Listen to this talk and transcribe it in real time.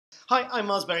Hi, I'm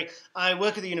Marsberry. I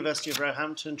work at the University of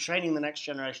Roehampton, training the next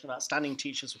generation of outstanding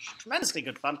teachers, which is tremendously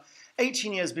good fun.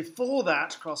 18 years before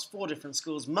that, across 4 different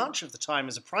schools, much of the time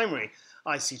as a primary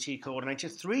ICT coordinator,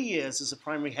 3 years as a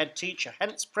primary head teacher,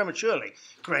 hence prematurely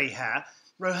grey hair.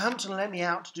 Roehampton let me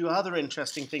out to do other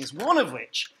interesting things, one of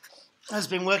which has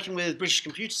been working with British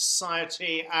Computer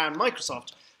Society and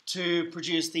Microsoft to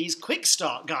produce these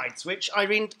QuickStart guides, which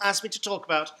Irene asked me to talk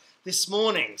about this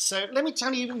morning. So let me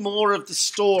tell you more of the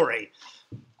story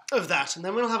of that, and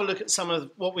then we'll have a look at some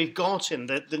of what we've got in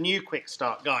the new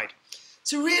QuickStart guide.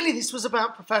 So really this was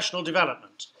about professional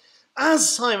development. As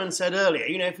Simon said earlier,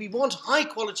 if we want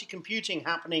high-quality computing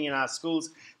happening in our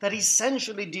schools, that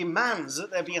essentially demands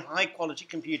that there be a high-quality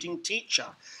computing teacher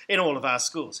in all of our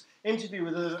schools. Interview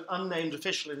with an unnamed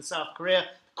official in South Korea,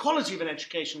 the quality of an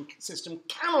education system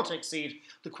cannot exceed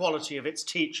the quality of its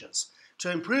teachers. To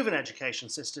improve an education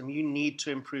system, you need to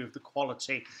improve the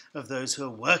quality of those who are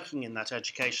working in that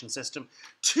education system.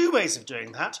 2 ways of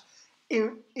doing that.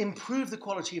 Improve the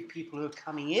quality of people who are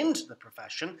coming into the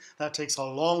profession. That takes a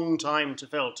long time to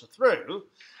filter through.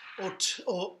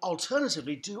 Or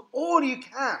alternatively, do all you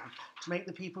can to make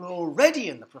the people who are already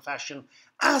in the profession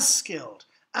as skilled,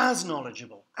 as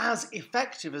knowledgeable, as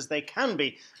effective as they can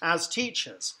be as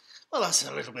teachers. Well, that's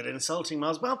a little bit insulting,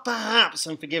 Mars. Well, perhaps,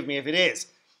 and forgive me if it is.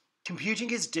 Computing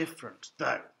is different,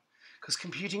 though, because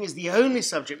computing is the only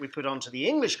subject we put onto the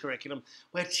English curriculum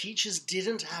where teachers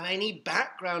didn't have any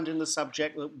background in the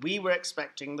subject that we were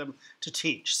expecting them to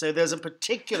teach. So there's a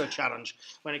particular challenge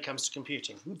when it comes to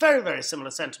computing. Very, very similar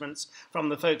sentiments from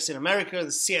the folks in America,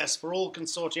 the CS for All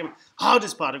consortium.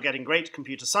 Hardest part of getting great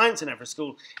computer science in every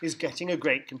school is getting a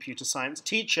great computer science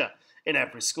teacher in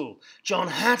every school. John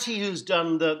Hattie, who's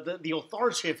done the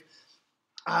authoritative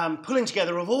pulling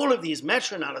together of all of these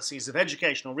meta-analyses of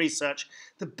educational research,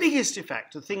 the biggest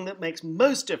effect, the thing that makes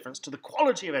most difference to the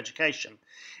quality of education,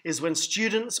 is when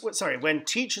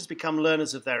teachers become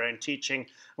learners of their own teaching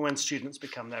and when students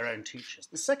become their own teachers.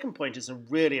 The second point is a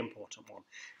really important one.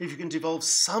 If you can devolve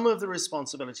some of the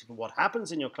responsibility for what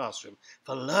happens in your classroom,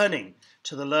 for learning,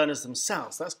 to the learners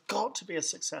themselves, that's got to be a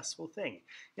successful thing.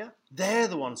 Yeah? They're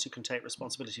the ones who can take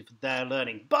responsibility for their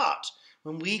learning. But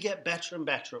when we get better and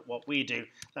better at what we do,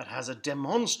 that has a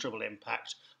demonstrable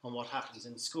impact on what happens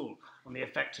in school, on the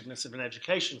effectiveness of an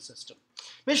education system.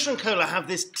 Mishra and Kohler have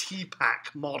this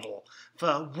TPAC model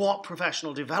for what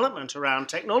professional development around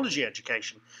technology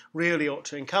education really ought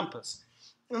to encompass.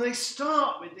 And they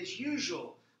start with this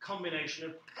usual combination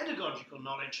of pedagogical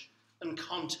knowledge and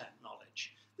content knowledge.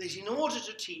 That in order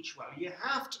to teach well, you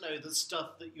have to know the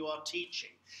stuff that you are teaching.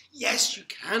 Yes, you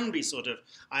can be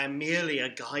I am merely a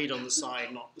guide on the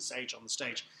side, not the sage on the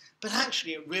stage. But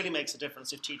actually, it really makes a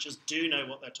difference if teachers do know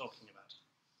what they're talking about.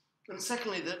 And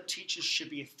secondly, that teachers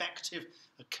should be effective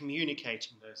at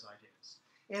communicating those ideas.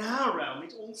 In our realm,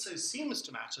 it also seems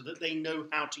to matter that they know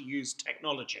how to use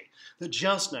technology, that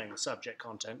just knowing the subject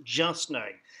content, just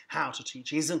knowing how to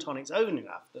teach isn't on its own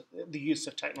enough, that the use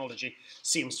of technology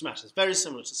seems to matter. It's very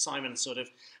similar to Simon's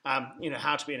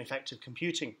how to be an effective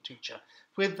computing teacher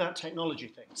with that technology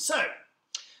thing. So,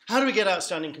 how do we get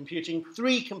outstanding computing?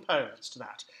 3 components to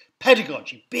that.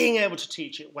 Pedagogy, being able to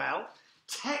teach it well.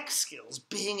 Tech skills,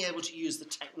 being able to use the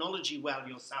technology well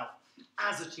yourself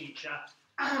as a teacher.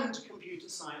 And computer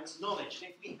science knowledge.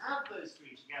 And if we have those 3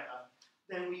 together,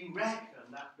 then we reckon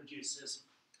that produces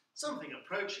something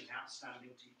approaching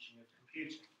outstanding teaching of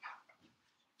computing.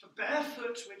 For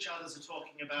Barefoot, which others are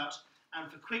talking about,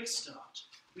 and for QuickStart,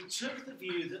 we took the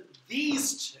view that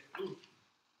these 2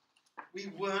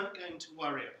 we weren't going to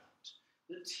worry about.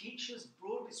 That teachers,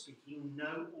 broadly speaking,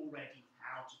 know already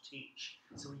how to teach,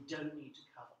 so we don't need to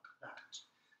cover that.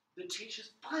 That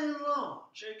teachers, by and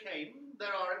large, okay,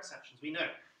 there are exceptions, we know,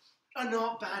 are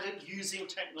not bad at using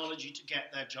technology to get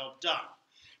their job done.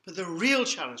 But the real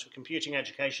challenge for computing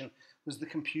education was the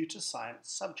computer science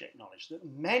subject knowledge, that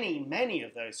many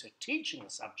of those who are teaching the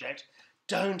subject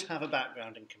don't have a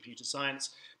background in computer science,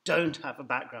 don't have a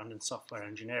background in software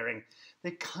engineering.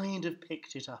 They kind of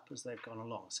picked it up as they've gone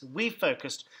along. So we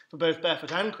focused, for both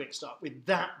Barefoot and QuickStart, with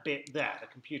that bit there, the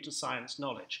computer science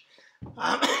knowledge.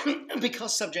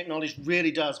 Because subject knowledge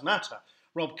really does matter.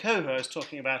 Rob Coho is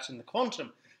talking about in the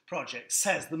Quantum project,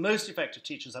 says the most effective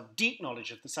teachers have deep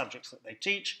knowledge of the subjects that they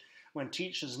teach. When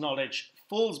teachers' knowledge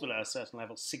falls below a certain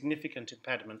level, significant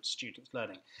impediment to students'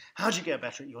 learning. How do you get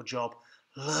better at your job?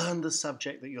 Learn the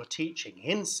subject that you're teaching,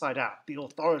 inside out. Be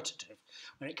authoritative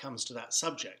when it comes to that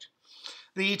subject.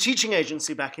 The teaching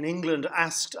agency back in England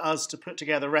asked us to put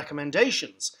together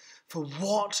recommendations for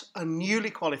what a newly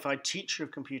qualified teacher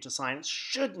of computer science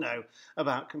should know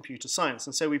about computer science.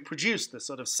 And so we produced this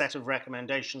sort of set of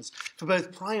recommendations for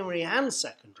both primary and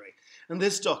secondary. And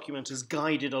this document has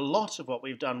guided a lot of what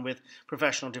we've done with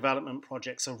professional development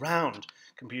projects around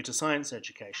computer science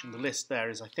education. The list there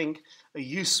is, I think, a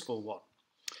useful one.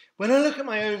 When I look at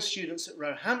my own students at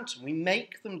Roehampton, we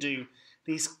make them do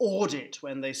these audit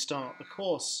when they start the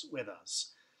course with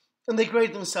us. And they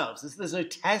grade themselves. There's no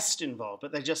test involved,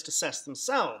 but they just assess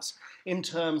themselves in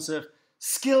terms of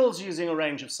skills using a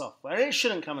range of software. It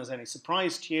shouldn't come as any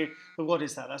surprise to you, but what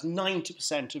is that? That's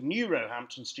 90% of new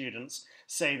Roehampton students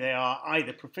say they are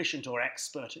either proficient or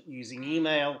expert at using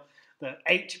email, that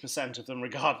 80% of them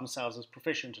regard themselves as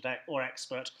proficient or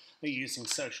expert at using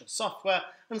social software,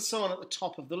 and so on at the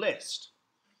top of the list.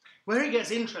 Where it gets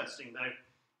interesting, though,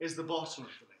 is the bottom of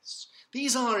the list.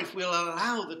 These are, if we'll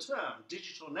allow the term,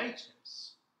 digital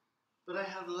natives, but I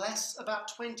have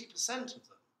about 20% of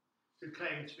them who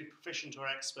claim to be proficient or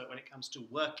expert when it comes to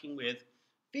working with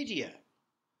video.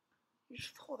 You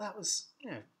thought that was,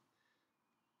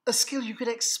 a skill you could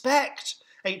expect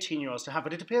 18-year-olds to have,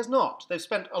 but it appears not. They've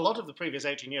spent a lot of the previous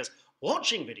 18 years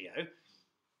watching video,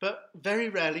 but very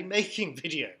rarely making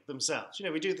video themselves.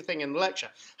 We do the thing in the lecture.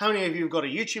 How many of you have got a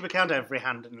YouTube account? Every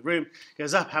hand in the room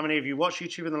goes up. How many of you watched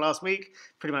YouTube in the last week?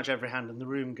 Pretty much every hand in the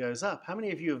room goes up. How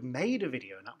many of you have made a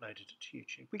video and uploaded it to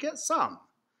YouTube? We get some,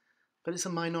 but it's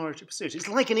a minority pursuit. It's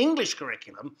like an English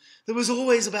curriculum that was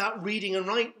always about reading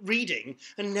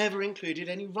and never included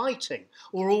any writing,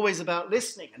 or always about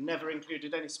listening and never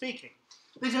included any speaking.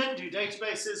 They don't do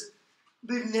databases.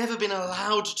 They've never been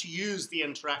allowed to use the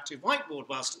interactive whiteboard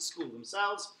whilst at school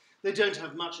themselves. They don't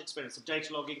have much experience of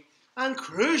data logging. And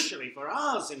crucially for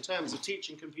us, in terms of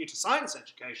teaching computer science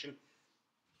education,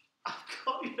 I've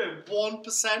got,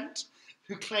 1%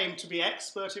 who claim to be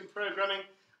expert in programming.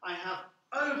 I have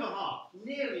over half,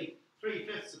 nearly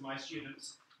 3/5 of my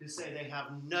students who say they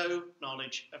have no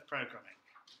knowledge of programming.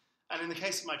 And in the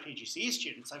case of my PGCE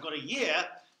students, I've got a year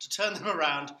to turn them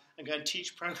around and go and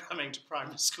teach programming to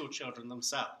primary school children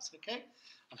themselves, okay?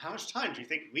 And how much time do you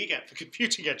think we get for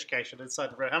computing education inside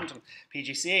the Roehampton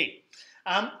PGCE?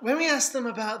 When we ask them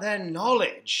about their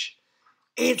knowledge,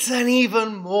 it's an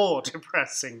even more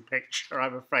depressing picture,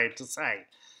 I'm afraid to say.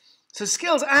 So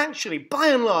skills, actually, by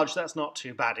and large, that's not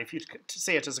too bad if you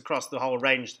see it as across the whole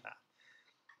range there.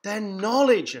 Their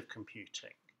knowledge of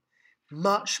computing,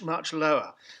 much, much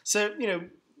lower. So,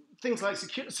 things like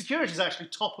security is actually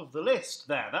top of the list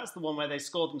there. That's the one where they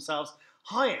scored themselves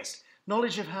highest.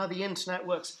 Knowledge of how the internet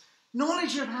works.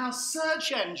 Knowledge of how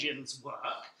search engines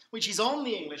work, which is on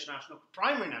the English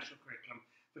primary national curriculum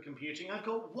for computing. I've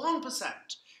got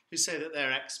 1% who say that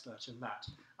they're expert in that.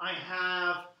 I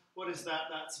have,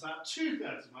 that's about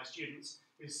 2/3 of my students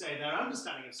who say their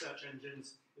understanding of search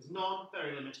engines is not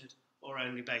very limited or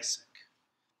only basic.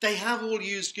 They have all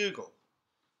used Google,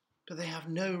 but they have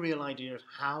no real idea of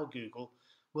how Google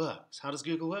works. How does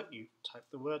Google work? You type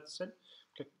the words in,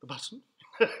 click the button.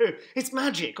 It's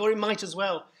magic, or it might as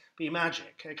well be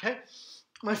magic, okay?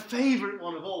 My favourite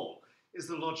one of all is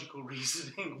the logical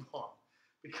reasoning one,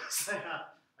 because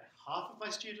half of my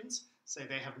students say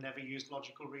they have never used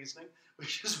logical reasoning,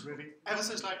 which is really, ever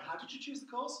since how did you choose the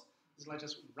course? It's like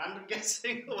just random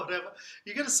guessing or whatever.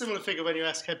 You get a similar figure when you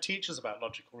ask head teachers about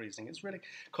logical reasoning. It's really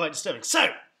quite disturbing.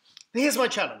 So, here's my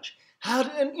challenge.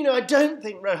 I don't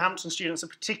think Roehampton students are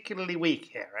particularly weak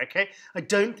here, okay? I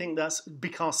don't think that's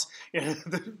because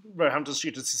the Roehampton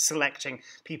students are selecting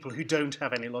people who don't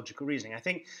have any logical reasoning. I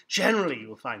think generally you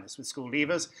will find this with school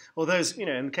leavers, or those,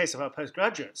 in the case of our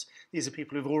postgraduates, these are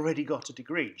people who've already got a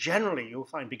degree. Generally, you'll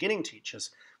find beginning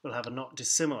teachers will have a not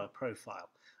dissimilar profile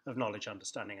of knowledge,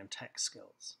 understanding, and tech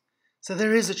skills. So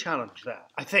there is a challenge there,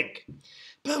 I think.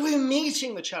 But we're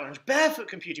meeting the challenge. Barefoot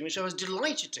Computing, which I was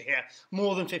delighted to hear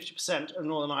more than 50% of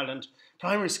Northern Ireland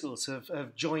primary schools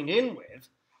have joined in with,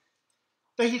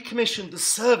 they commissioned the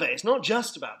survey. It's not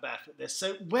just about barefoot this.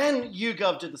 So when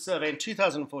YouGov did the survey in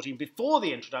 2014, before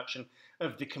the introduction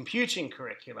of the computing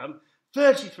curriculum,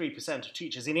 33% of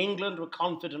teachers in England were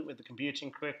confident with the computing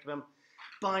curriculum.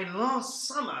 By last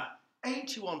summer,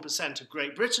 81% of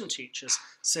Great Britain teachers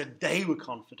said they were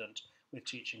confident with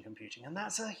teaching computing. And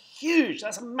that's a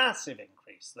massive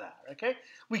increase there, okay?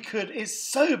 It's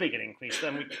so big an increase,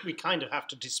 then we kind of have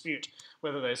to dispute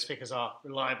whether those figures are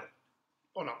reliable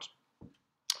or not.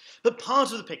 But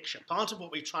part of the picture, part of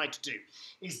what we tried to do,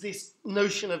 is this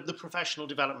notion of the professional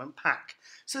development pack.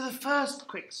 So the first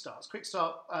QuickStarts,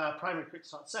 primary,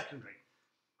 QuickStart secondary,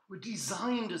 were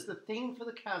designed as the thing for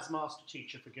the CAS master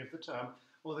teacher, forgive the term,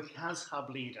 or the CAS hub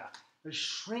leader, as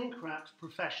shrink-wrapped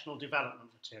professional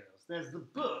development materials. There's the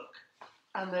book,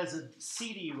 And there's a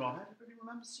CD-ROM. Everybody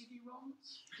remember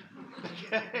CD-ROMs?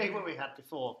 Okay, what we had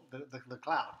before the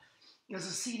cloud. There's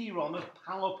a CD-ROM of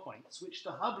PowerPoints, which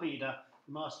the hub leader,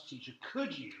 the master teacher,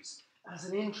 could use as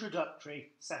an introductory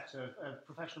set of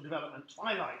professional development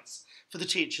twilights for the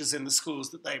teachers in the schools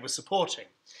that they were supporting.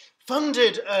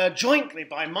 Funded jointly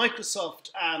by Microsoft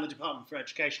and the Department for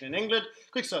Education in England,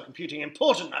 QuickStart Computing,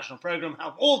 important national programme,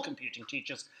 help all computing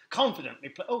teachers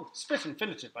confidently, split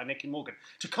infinitive by Nicky Morgan,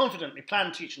 to confidently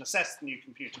plan, teach and assess the new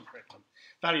computing curriculum.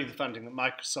 Value the funding that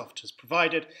Microsoft has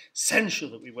provided, essential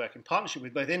that we work in partnership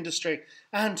with both industry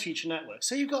and teacher networks.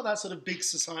 So you've got that sort of big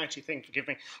society thing, forgive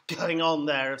me, going on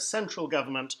there of central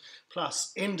government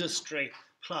plus industry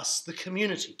plus the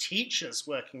community, teachers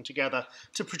working together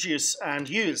to produce and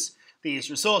use these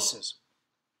resources.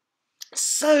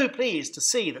 So pleased to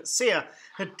see that SEER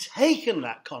had taken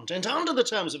that content under the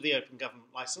terms of the Open Government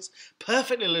Licence,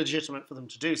 perfectly legitimate for them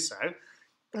to do so,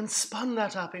 and spun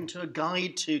that up into a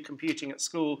guide to computing at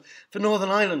school for Northern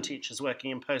Ireland teachers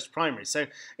working in post-primary. So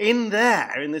in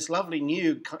there, in this lovely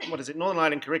new, Northern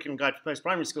Ireland Curriculum Guide for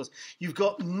Post-Primary Schools, you've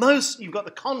got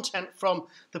the content from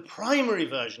the primary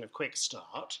version of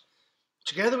QuickStart,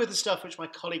 together with the stuff which my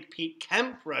colleague Pete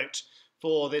Kemp wrote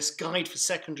for this guide for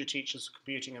secondary teachers for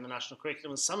computing in the national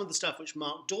curriculum, and some of the stuff which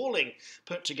Mark Dorling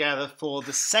put together for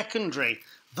the secondary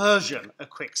version of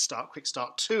QuickStart,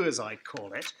 QuickStart 2 as I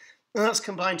call it. And that's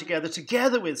combined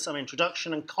together with some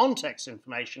introduction and context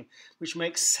information which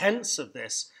makes sense of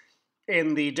this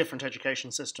in the different education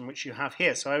system which you have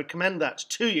here. So I would commend that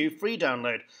to you, free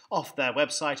download off their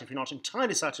website. If you're not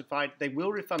entirely satisfied, they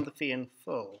will refund the fee in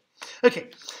full. Okay,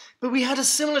 but we had a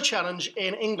similar challenge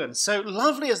in England. So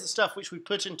lovely as the stuff which we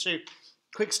put into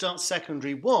QuickStart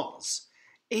Secondary was,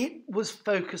 it was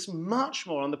focused much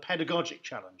more on the pedagogic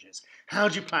challenges. How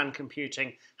do you plan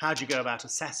computing? How do you go about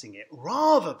assessing it?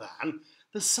 Rather than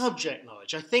the subject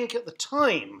knowledge. I think at the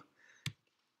time,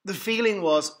 the feeling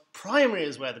was primary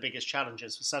is where the biggest challenge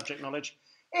is for subject knowledge.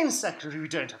 In secondary, we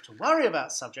don't have to worry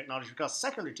about subject knowledge because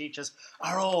secondary teachers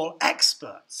are all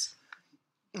experts.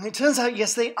 And it turns out,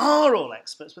 yes, they are all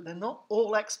experts, but they're not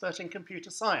all expert in computer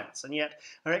science, and yet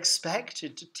are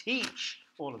expected to teach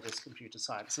all of this computer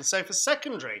science. And so for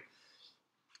secondary,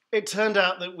 it turned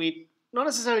out that we'd not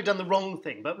necessarily done the wrong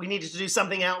thing, but we needed to do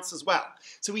something else as well.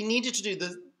 So we needed to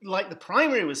do like the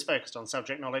primary was focused on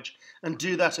subject knowledge, and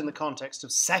do that in the context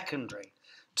of secondary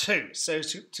too. So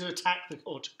to attack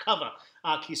or to cover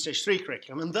our Key Stage 3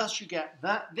 curriculum, and thus you get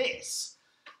this,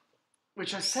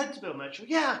 which I said to Bill Merchant,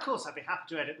 yeah, of course, I'd be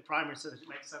happy to edit the primary so that it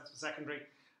makes sense for secondary,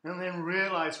 and then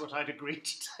realised what I'd agreed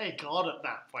to take on at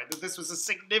that point, that this was a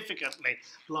significantly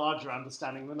larger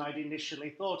understanding than I'd initially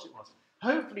thought it was.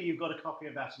 Hopefully you've got a copy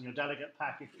of that in your delegate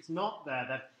pack. If it's not there,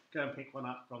 then go and pick one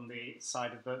up from the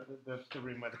side of the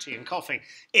room where the tea and coffee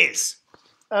is.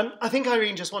 I think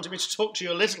Irene just wanted me to talk to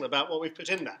you a little about what we've put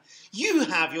in there. You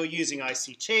have your Using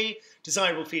ICT,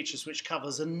 Desirable Features, which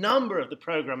covers a number of the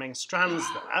programming strands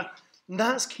there. And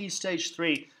that's Key Stage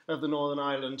 3 of the Northern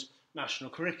Ireland National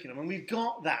Curriculum, and we've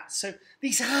got that. So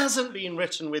this hasn't been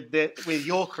written with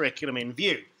your curriculum in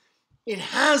view. It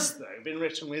has, though, been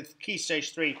written with Key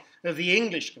Stage 3 of the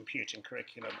English computing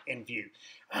curriculum in view.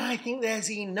 And I think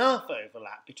there's enough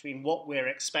overlap between what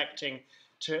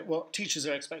what teachers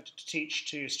are expected to teach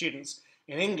to students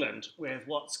in England with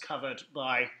what's covered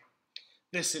by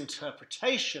this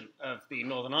interpretation of the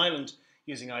Northern Ireland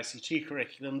Using ICT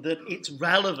curriculum, that it's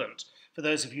relevant for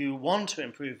those of you who want to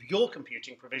improve your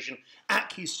computing provision at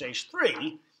Key Stage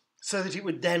 3, so that it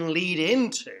would then lead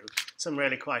into some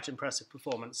really quite impressive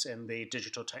performance in the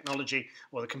digital technology,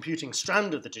 or the computing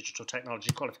strand of the digital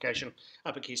technology qualification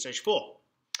up at Key Stage 4.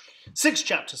 6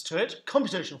 chapters to it: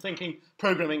 computational thinking,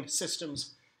 programming,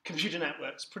 systems, computer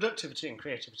networks, productivity and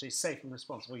creativity, safe and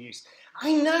responsible use.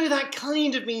 I know that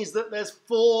kind of means that there's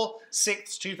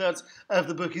 4/6, 2/3 of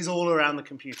the book is all around the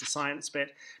computer science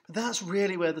bit, but that's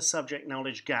really where the subject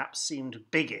knowledge gap seemed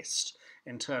biggest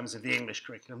in terms of the English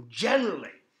curriculum.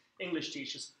 Generally, English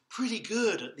teachers pretty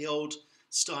good at the old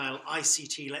style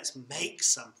ICT, let's make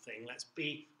something, let's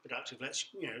be productive, let's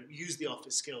use the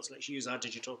office skills, let's use our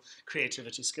digital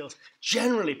creativity skills.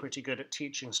 Generally pretty good at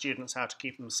teaching students how to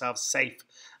keep themselves safe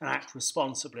and act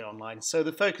responsibly online. So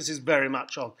the focus is very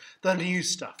much on the new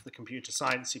stuff, the computer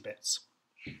sciencey bits.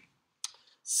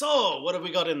 So what have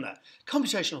we got in there?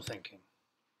 Computational thinking.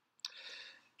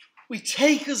 We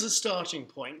take as a starting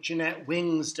point Jeanette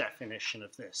Wing's definition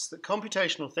of this, that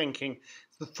computational thinking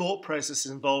is the thought process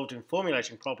involved in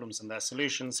formulating problems and their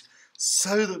solutions,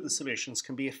 so that the solutions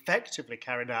can be effectively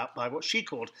carried out by what she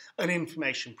called an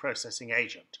information processing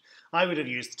agent. I would have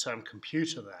used the term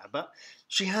computer there, but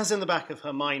she has in the back of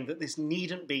her mind that this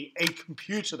needn't be a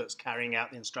computer that's carrying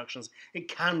out the instructions. It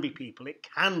can be people, it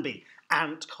can be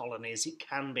ant colonies, it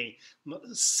can be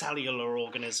cellular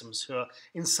organisms who are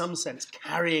in some sense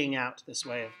carrying out this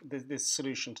way of this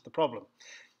solution to the problem.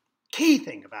 Key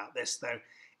thing about this though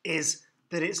is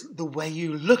that it's the way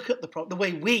you look at the problem, the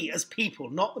way we as people,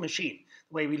 not the machine,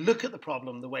 the way we look at the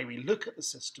problem, the way we look at the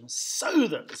system, so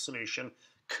that the solution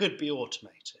could be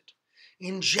automated.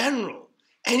 In general,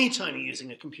 anytime you're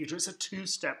using a computer, it's a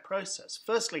two-step process.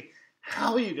 Firstly,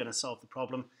 how are you going to solve the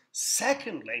problem?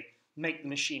 Secondly, make the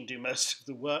machine do most of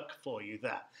the work for you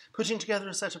there. Putting together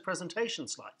a set of presentation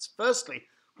slides. Firstly,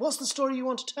 what's the story you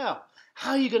want to tell?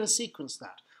 How are you going to sequence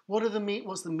that? What's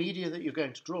the media that you're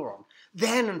going to draw on?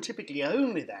 Then, and typically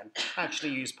only then,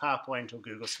 actually use PowerPoint or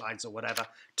Google Slides or whatever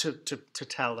to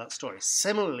tell that story.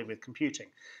 Similarly with computing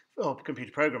or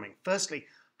computer programming. Firstly,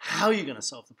 how are you going to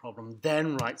solve the problem?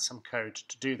 Then write some code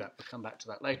to do that. We'll come back to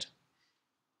that later.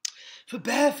 For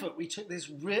Barefoot, we took this,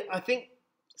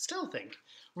 still think,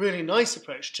 really nice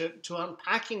approach to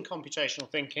unpacking computational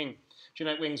thinking.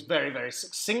 Jeanette Wing's very, very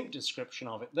succinct description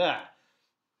of it there,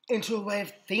 into a way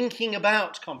of thinking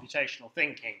about computational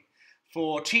thinking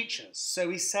for teachers. So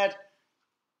we said,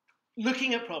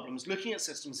 looking at problems, looking at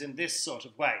systems in this sort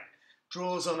of way,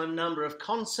 draws on a number of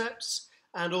concepts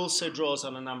and also draws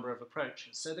on a number of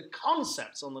approaches. So the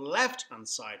concepts on the left-hand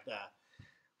side there,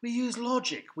 we use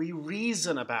logic. We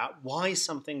reason about why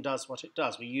something does what it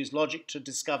does. We use logic to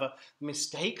discover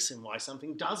mistakes in why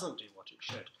something doesn't do what it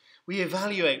should. We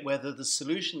evaluate whether the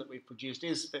solution that we've produced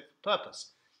is fit for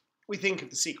purpose. We think of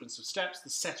the sequence of steps, the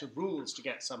set of rules to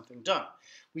get something done.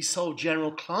 We solve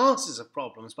general classes of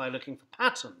problems by looking for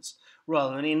patterns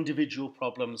rather than individual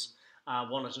problems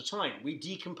one at a time. We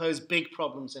decompose big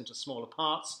problems into smaller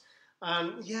parts.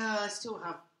 I still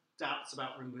have doubts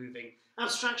about removing.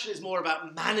 Abstraction is more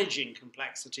about managing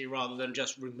complexity rather than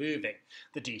just removing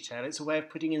the detail. It's a way of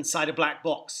putting inside a black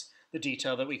box the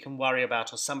detail that we can worry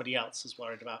about or somebody else is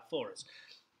worried about for us.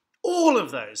 All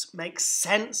of those make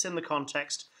sense in the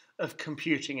context of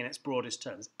computing in its broadest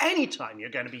terms. Anytime you're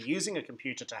going to be using a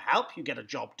computer to help you get a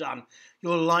job done,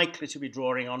 you're likely to be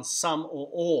drawing on some or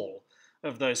all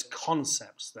of those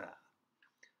concepts there.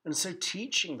 And so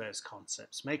teaching those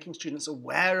concepts, making students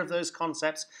aware of those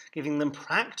concepts, giving them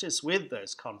practice with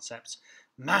those concepts,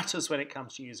 matters when it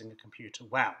comes to using a computer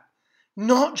well.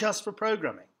 Not just for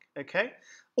programming, okay?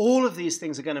 All of these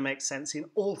things are going to make sense in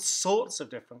all sorts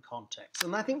of different contexts.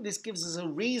 And I think this gives us a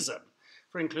reason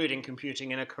for including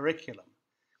computing in a curriculum.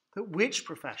 But which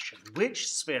profession, which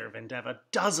sphere of endeavour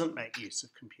doesn't make use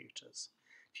of computers?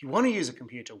 If you want to use a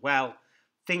computer well,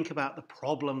 think about the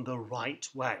problem the right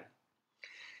way.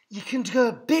 You can go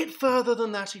a bit further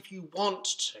than that if you want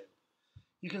to.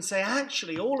 You can say,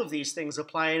 actually, all of these things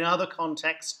apply in other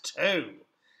contexts too.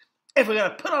 If we're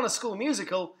going to put on a school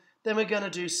musical, then we're going to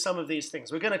do some of these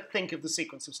things. We're going to think of the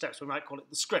sequence of steps. We might call it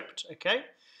the script, okay?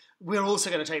 We're also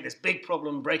going to take this big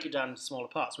problem and break it down into smaller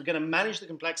parts. We're going to manage the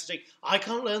complexity. I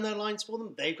can't learn their lines for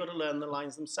them. They've got to learn the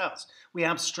lines themselves. We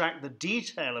abstract the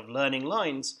detail of learning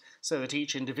lines so that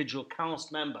each individual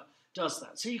cast member does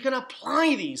that. So you can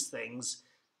apply these things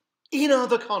in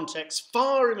other contexts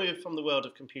far removed from the world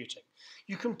of computing.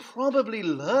 You can probably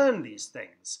learn these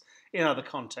things in other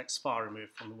contexts far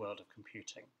removed from the world of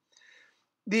computing.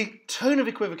 The tone of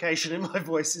equivocation in my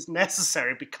voice is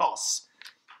necessary because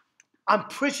I'm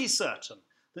pretty certain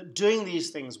that doing these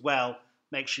things well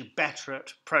makes you better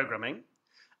at programming,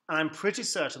 and I'm pretty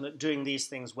certain that doing these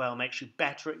things well makes you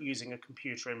better at using a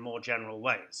computer in more general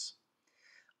ways.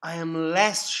 I am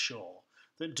less sure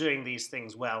that doing these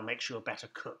things well makes you a better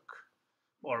cook,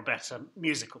 or a better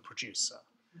musical producer,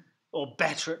 or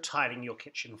better at tiling your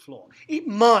kitchen floor. It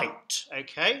might,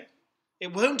 okay?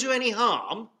 It won't do any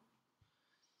harm,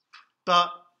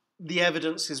 but the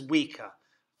evidence is weaker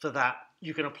for that.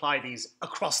 You can apply these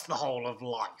across the whole of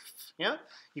life. Yeah?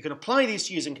 You can apply these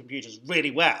to using computers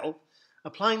really well.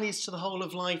 Applying these to the whole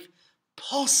of life,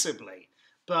 possibly.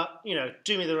 But,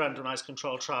 do me the randomized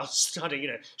control trial study.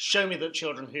 Show me that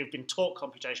children who've been taught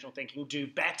computational thinking do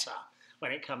better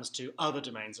when it comes to other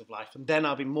domains of life, and then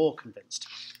I'll be more convinced.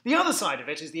 The other side of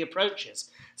it is the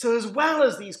approaches. So as well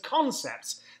as these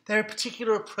concepts, there are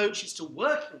particular approaches to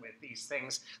working with these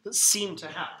things that seem to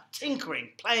help. Tinkering,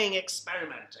 playing,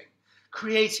 experimenting.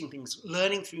 creating things,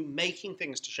 learning through making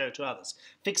things to show to others,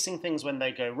 fixing things when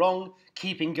they go wrong,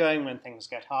 keeping going when things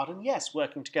get hard, and yes,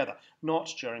 working together, not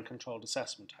during controlled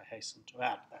assessment, I hasten to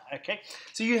add there, okay?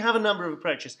 So you have a number of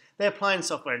approaches. They apply in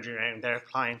software engineering, they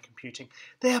apply in computing,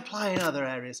 they apply in other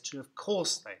areas too, of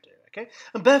course they do, okay?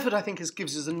 And Bedford, I think,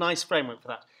 gives us a nice framework for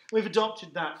that. We've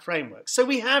adopted that framework. So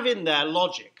we have in there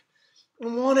logic.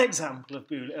 And one example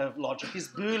of logic is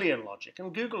Boolean logic.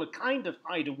 And Google kind of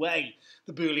hide away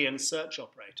the Boolean search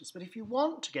operators. But if you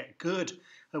want to get good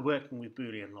at working with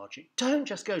Boolean logic, don't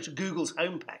just go to Google's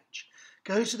homepage.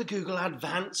 Go to the Google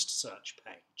Advanced Search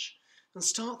page and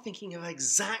start thinking of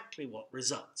exactly what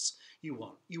results you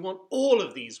want. You want all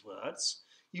of these words.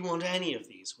 You want any of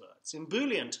these words. In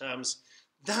Boolean terms,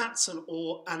 that's an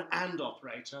or, an and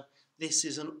operator. This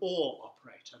is an or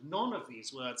operator. None of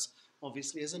these words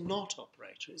obviously is a not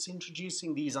operator. It's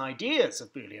introducing these ideas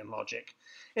of Boolean logic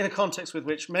in a context with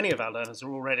which many of our learners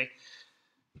are already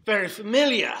very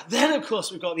familiar. Then, of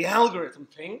course, we've got the algorithm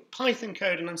thing, Python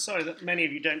code, and I'm sorry that many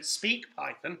of you don't speak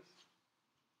Python,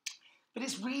 but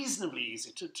it's reasonably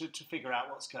easy to figure out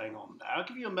what's going on there. I'll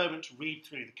give you a moment to read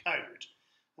through the code,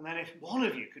 and then if one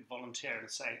of you could volunteer and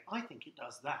say, I think it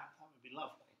does that would be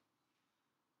lovely.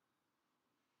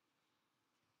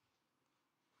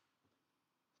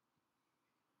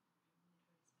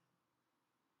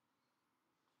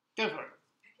 Go for it.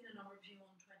 Picking a number between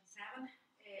 1 and 27.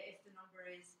 If the number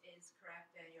is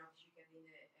correct, then you're obviously getting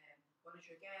what is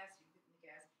your guess? You put in the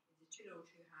guess. Is it too low,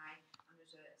 too high? And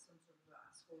there's some sort of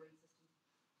a scoring system.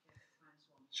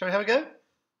 -1. Shall we have a go?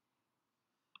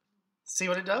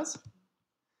 See what it does?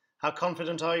 How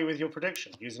confident are you with your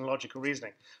prediction using logical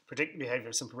reasoning? Predict the behavior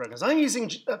of simple programs. I'm using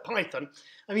Python.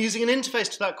 I'm using an interface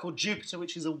to that called Jupyter,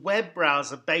 which is a web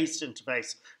browser-based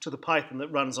interface to the Python that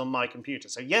runs on my computer.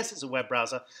 So yes, it's a web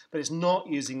browser, but it's not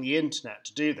using the internet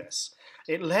to do this.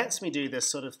 It lets me do this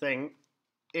sort of thing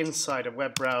inside a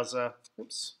web browser.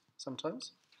 Oops,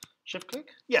 sometimes. Shift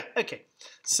click? Yeah, okay.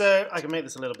 So I can make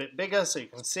this a little bit bigger so you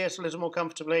can see it a little more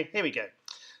comfortably. Here we go.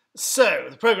 So,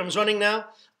 the program's running now.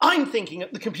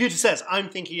 The computer says, I'm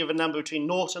thinking of a number between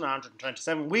 0 and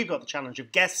 127. We've got the challenge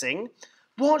of guessing.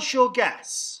 What's your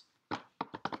guess?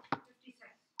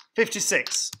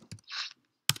 56.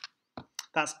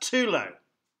 That's too low.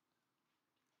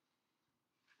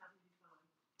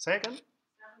 75. Say it again?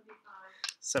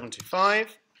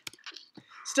 75.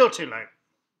 Still too low.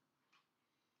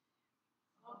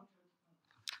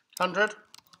 100.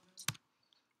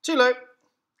 Too low.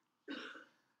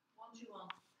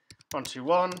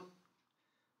 121.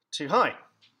 Too high.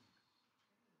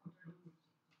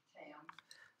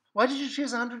 Why did you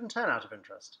choose 110 out of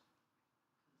interest?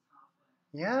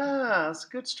 Yeah, that's a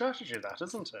good strategy, that,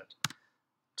 isn't it?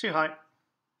 Too high.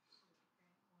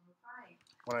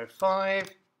 105.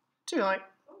 Too high.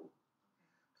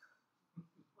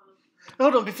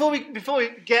 Hold on, before we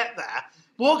get there,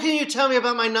 what can you tell me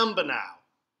about my number now?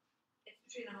 It's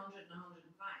between 100 and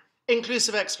 105.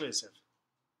 Inclusive, exclusive.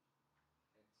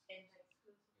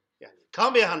 Yeah,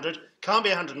 can't be 100, can't be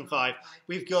 105.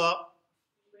 We've got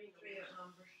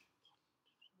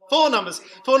four numbers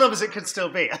it could still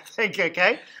be, I think,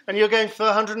 okay? And you're going for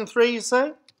 103, you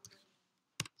say?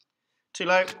 Too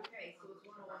low?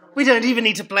 We don't even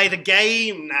need to play the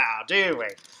game now, do we?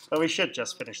 But we should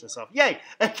just finish this off. Yay!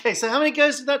 Okay, so how many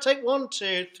goes did that take? 1,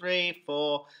 2, 3,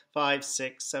 4, 5,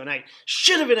 6, 7, 8.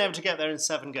 Should have been able to get there in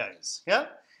 7 goes, yeah?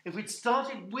 If we'd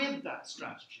started with that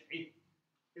strategy,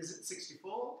 is it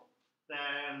 64?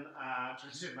 Then, I'm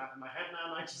trying to do the math in my head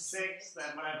now, 96,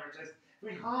 then whatever it is.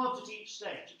 We halved at each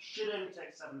stage. It should only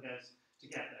take 7 goes to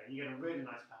get there. And you get a really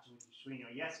nice pattern between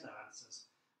your yes-no answers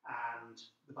and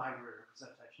the binary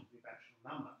representation of the eventual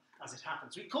number as it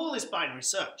happens. We call this binary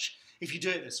search if you do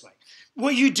it this way.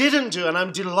 What you didn't do, and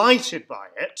I'm delighted by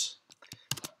it,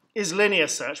 is linear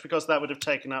search, because that would have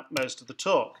taken up most of the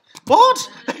talk. What?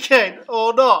 Okay,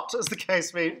 or not, as the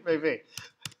case may be.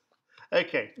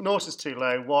 Okay, 0 is too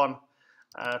low. 1,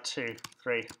 2,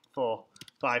 3, 4,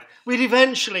 5. We'd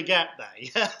eventually get there,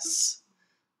 yes?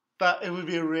 But it would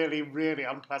be a really, really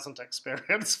unpleasant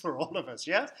experience for all of us,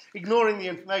 yes? Ignoring the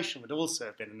information would also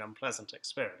have been an unpleasant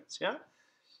experience, yeah?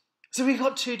 So we've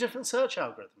got 2 different search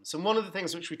algorithms. And one of the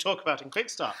things which we talk about in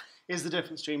QuickStart is the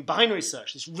difference between binary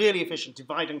search, this really efficient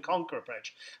divide and conquer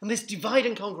approach, and this divide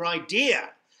and conquer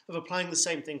idea of applying the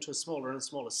same thing to a smaller and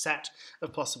smaller set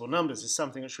of possible numbers is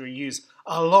something which we use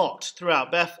a lot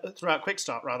throughout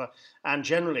QuickStart, rather, and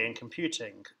generally in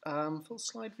computing. Full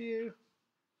slide view.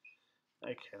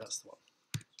 Okay, that's the one.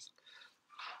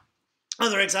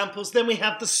 Other examples, then we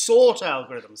have the sort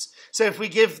algorithms. So if we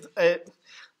give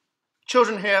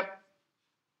children here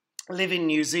live in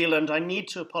New Zealand, I need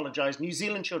to apologise. New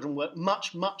Zealand children work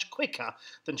much, much quicker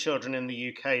than children in the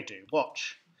UK do.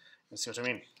 Watch. You see what I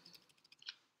mean?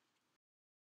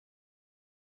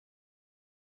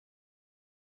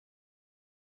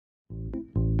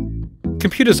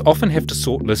 Computers often have to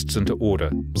sort lists into order,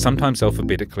 sometimes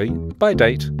alphabetically, by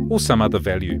date, or some other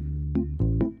value.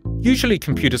 Usually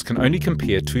computers can only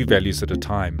compare two values at a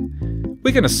time.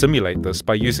 We're going to simulate this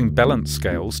by using balance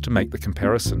scales to make the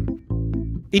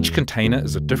comparison. Each container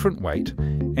is a different weight,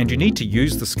 and you need to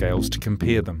use the scales to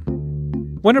compare them.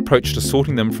 One approach to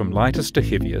sorting them from lightest to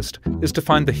heaviest is to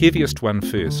find the heaviest one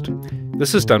first.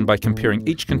 This is done by comparing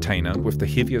each container with the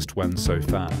heaviest one so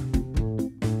far.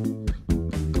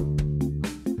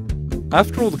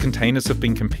 After all the containers have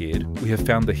been compared, we have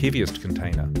found the heaviest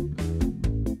container.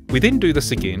 We then do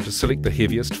this again to select the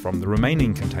heaviest from the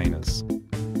remaining containers.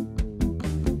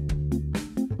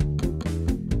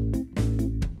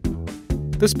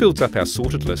 This builds up our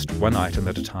sorted list one item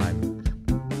at a time.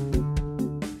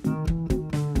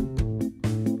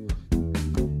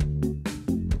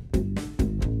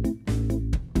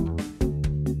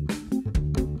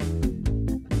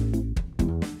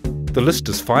 The list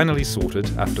is finally sorted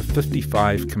after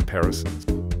 55 comparisons.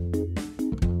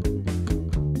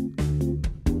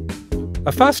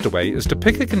 A faster way is to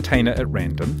pick a container at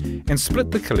random and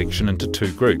split the collection into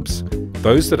two groups,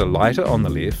 those that are lighter on the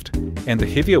left and the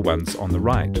heavier ones on the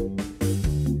right.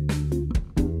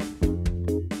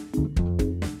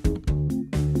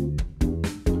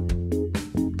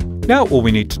 Now all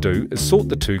we need to do is sort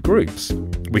the two groups.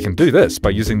 We can do this by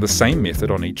using the same method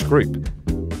on each group.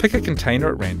 Pick a container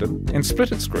at random and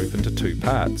split its group into two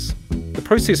parts. The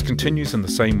process continues in the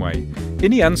same way.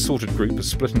 Any unsorted group is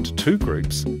split into two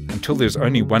groups until there's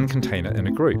only one container in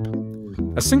a group.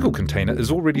 A single container is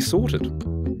already sorted.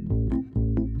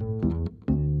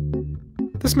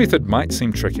 This method might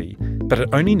seem tricky, but it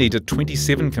only needed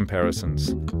 27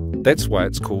 comparisons. That's why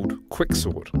it's called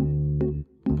QuickStart.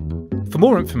 For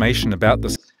more information about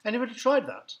this... Anybody tried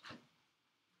that?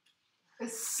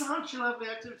 It's such a lovely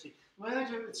activity. The way I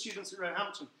do it with students at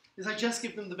Roehampton is I just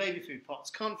give them the baby food pots.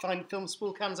 Can't find film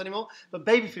spool cans anymore, but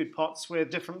baby food pots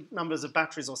with different numbers of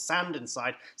batteries or sand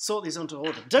inside. Sort these into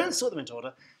order. Don't sort them into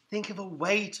order. Think of a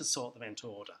way to sort them into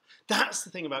order. That's the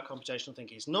thing about computational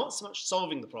thinking. It's not so much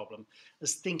solving the problem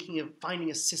as thinking of finding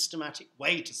a systematic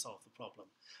way to solve the problem.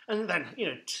 And then,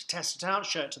 test it out,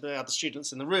 show it to the other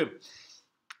students in the room.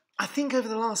 I think over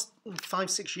the last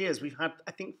 5-6 years, we've had,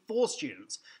 4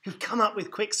 students who've come up with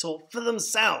QuickSort for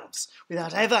themselves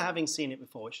without ever having seen it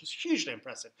before, which is hugely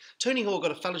impressive. Tony Hall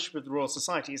got a fellowship with the Royal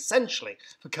Society essentially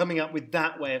for coming up with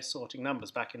that way of sorting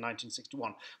numbers back in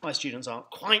 1961. My students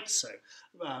aren't quite so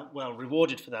well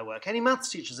rewarded for their work. Any maths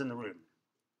teachers in the room?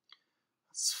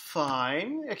 That's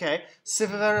fine. Okay.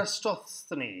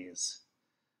 Eratosthenes.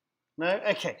 No?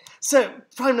 Okay. So,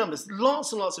 prime numbers.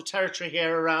 Lots and lots of territory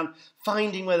here around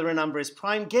finding whether a number is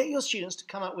prime. Get your students to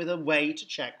come up with a way to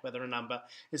check whether a number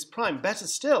is prime. Better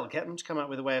still, get them to come up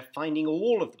with a way of finding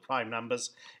all of the prime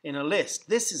numbers in a list.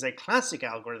 This is a classic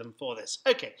algorithm for this.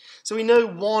 Okay, so we know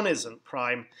 1 isn't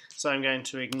prime, so I'm going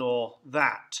to ignore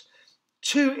that.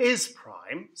 2 is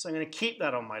prime, so I'm going to keep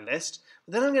that on my list.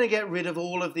 But then I'm going to get rid of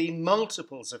all of the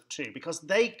multiples of 2 because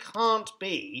they can't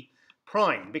be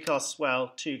prime because,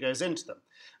 well, 2 goes into them.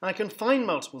 And I can find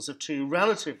multiples of 2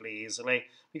 relatively easily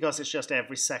because it's just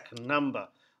every second number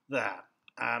there.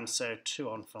 So 2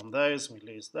 on from those, we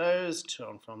lose those, 2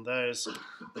 on from those,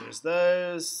 lose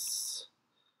those,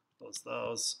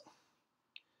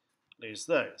 lose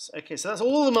those. Okay, so that's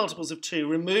all the multiples of 2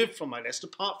 removed from my list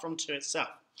apart from 2 itself.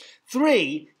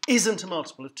 3 isn't a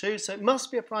multiple of 2, so it must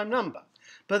be a prime number.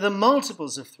 But the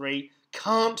multiples of 3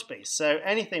 can't be. So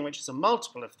anything which is a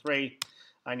multiple of 3,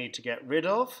 I need to get rid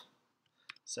of.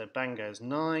 So bang goes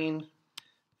 9,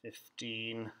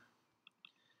 15,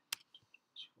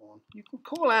 21. You can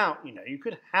call out, you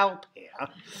could help here.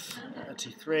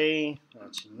 33,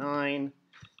 39.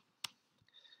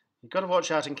 You've got to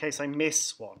watch out in case I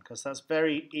miss one, because that's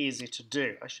very easy to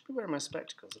do. I should be wearing my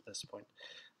spectacles at this point.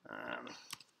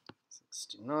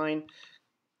 69.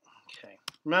 Okay.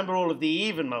 Remember, all of the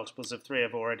even multiples of 3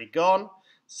 have already gone.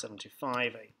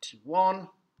 75, 81,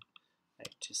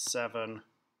 87,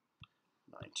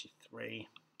 93,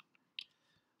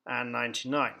 and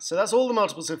 99. So that's all the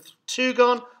multiples of 2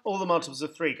 gone, all the multiples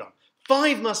of 3 gone.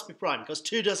 5 must be prime, because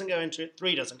 2 doesn't go into it,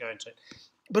 3 doesn't go into it.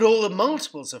 But all the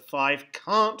multiples of 5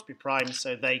 can't be prime,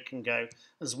 so they can go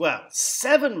as well.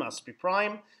 7 must be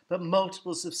prime, but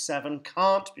multiples of 7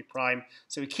 can't be prime,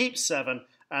 so we keep 7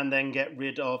 and then get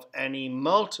rid of any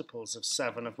multiples of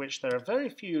 7, of which there are very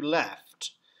few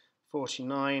left.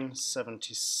 49,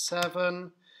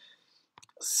 77,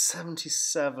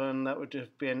 77, that would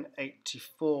have been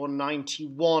 84,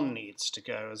 91 needs to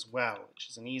go as well, which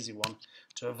is an easy one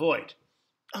to avoid.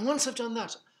 And once I've done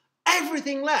that,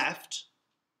 everything left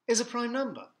is a prime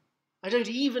number. I don't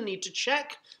even need to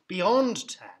check beyond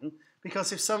 10,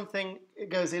 because if something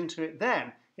goes into it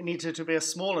then, it needed to be a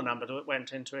smaller number that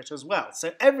went into it as well.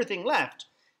 So everything left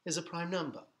is a prime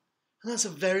number. And that's a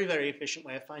very, very efficient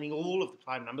way of finding all of the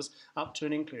prime numbers up to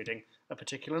and including a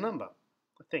particular number,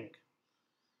 I think.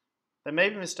 There may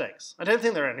be mistakes. I don't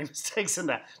think there are any mistakes in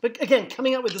there. But again,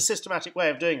 coming up with a systematic way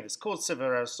of doing this, causative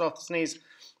Aristophanes.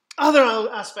 Other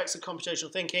aspects of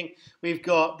computational thinking, we've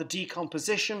got the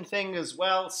decomposition thing as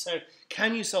well. So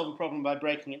can you solve a problem by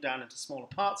breaking it down into smaller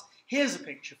parts? Here's a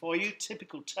picture for you,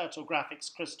 typical Turtle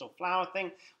Graphics crystal flower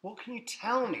thing. What can you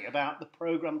tell me about the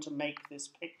program to make this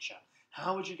picture?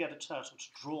 How would you get a turtle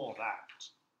to draw that?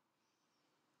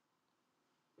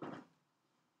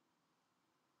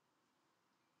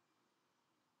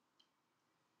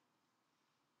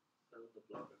 Build the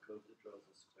block of code that draws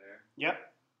a square.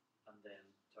 Yep. And then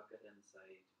tuck it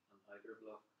inside an outer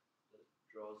block that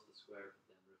draws the square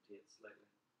but then rotates slightly.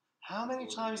 How many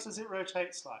times does it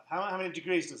rotate slightly? How many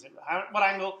degrees does it? What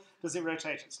angle does it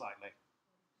rotate it slightly?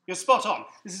 You're spot on.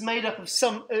 This is made up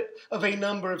of a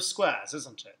number of squares,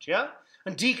 isn't it? Yeah.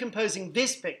 And decomposing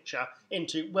this picture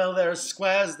into, well, there are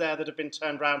squares there that have been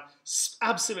turned around.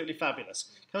 Absolutely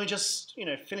fabulous. Can we just,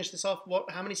 finish this off?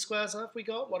 How many squares have we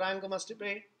got? What angle must it be?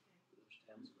 There's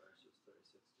 10 squares, so it's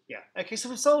 36. Yeah. Okay, so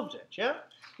we've solved it, yeah?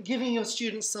 Giving your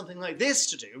students something like this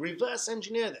to do, reverse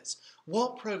engineer this.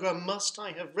 What program must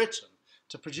I have written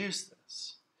to produce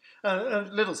this? A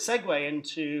little segue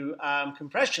into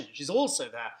compression, which is also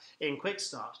there in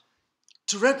QuickStart.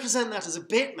 To represent that as a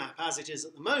bitmap, as it is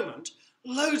at the moment,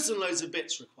 loads and loads of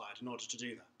bits required in order to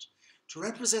do that. To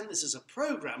represent this as a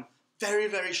program, very,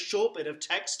 very short bit of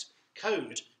text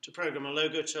code to program a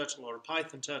logo turtle or a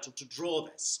Python turtle to draw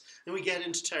this. Then we get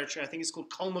into territory, I think it's called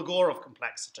Kolmogorov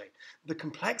complexity. The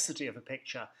complexity of a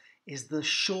picture is the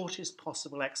shortest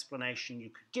possible explanation you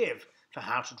could give for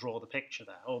how to draw the picture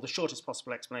there, or the shortest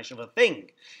possible explanation of a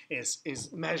thing is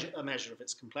a measure of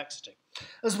its complexity.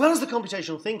 As well as the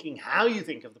computational thinking, how you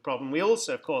think of the problem, we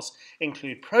also, of course,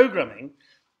 include programming.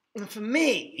 And for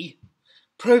me,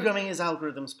 programming is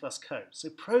algorithms plus code. So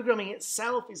programming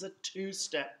itself is a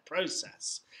two-step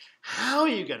process. How are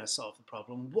you going to solve the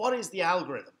problem? What is the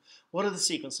algorithm? What are the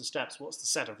sequence of steps? What's the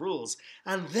set of rules?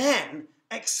 And then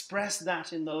express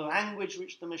that in the language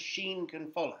which the machine can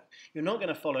follow. You're not going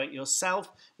to follow it yourself.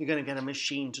 You're going to get a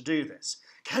machine to do this.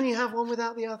 Can you have one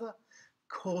without the other? Of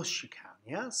course you can,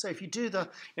 yeah? So if you do the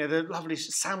lovely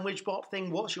sandwich bot thing,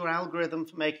 what's your algorithm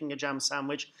for making a jam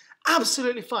sandwich?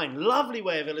 Absolutely fine. Lovely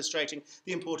way of illustrating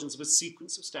the importance of a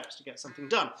sequence of steps to get something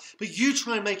done. But you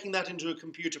try making that into a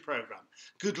computer program.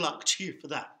 Good luck to you for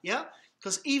that, yeah?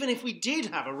 Because even if we did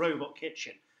have a robot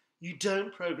kitchen, you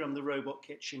don't program the robot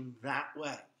kitchen that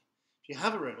way. If you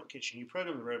have a robot kitchen, you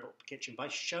program the robot kitchen by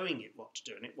showing it what to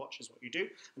do, and it watches what you do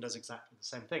and does exactly the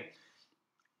same thing.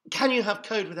 Can you have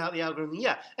code without the algorithm?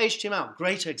 Yeah, HTML,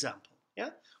 great example. Yeah,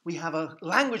 we have a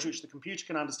language which the computer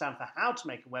can understand for how to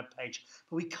make a web page,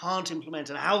 but we can't implement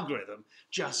an algorithm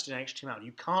just in HTML.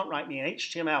 You can't write me an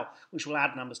HTML which will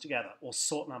add numbers together or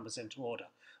sort numbers into order,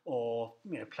 or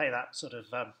play that sort of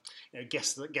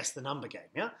guess the number game,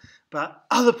 yeah. But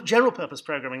other general purpose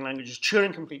programming languages,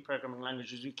 Turing complete programming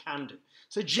languages, we can do.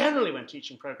 So generally, when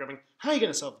teaching programming, how are you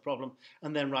going to solve the problem,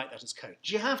 and then write that as code?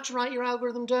 Do you have to write your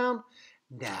algorithm down?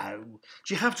 No.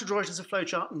 Do you have to draw it as a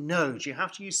flowchart? No. Do you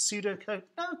have to use pseudocode?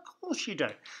 No, of course you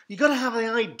don't. You've got to have an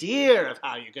idea of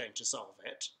how you're going to solve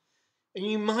it. And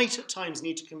you might at times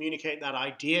need to communicate that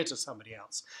idea to somebody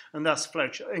else, and thus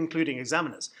including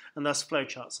examiners, and thus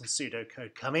flowcharts and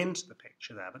pseudocode come into the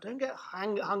picture there. But don't get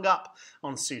hung up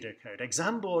on pseudocode.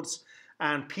 Exam boards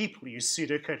and people use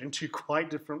pseudocode in two quite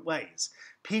different ways.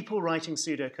 People writing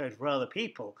pseudocode for other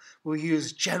people will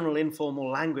use general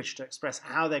informal language to express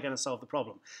how they're going to solve the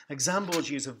problem. Exam boards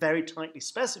use a very tightly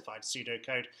specified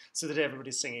pseudocode so that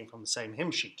everybody's singing from the same hymn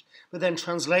sheet, but then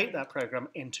translate that program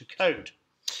into code.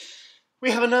 We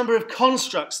have a number of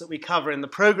constructs that we cover in the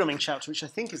programming chapter, which I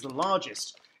think is the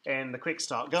largest in the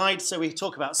QuickStart guide. So we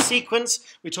talk about sequence,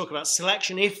 we talk about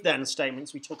selection if-then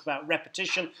statements, we talk about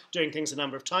repetition, doing things a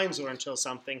number of times or until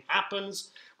something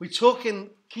happens. We talk in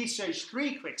Key Stage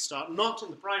 3 QuickStart, not in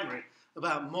the primary,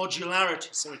 about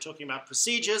modularity. So we're talking about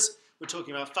procedures, we're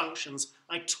talking about functions.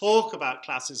 I talk about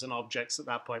classes and objects at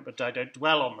that point, but I don't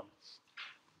dwell on them.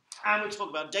 And we talk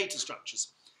about data structures.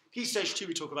 Key Stage 2,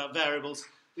 we talk about variables.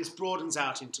 This broadens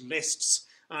out into lists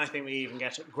And I think we even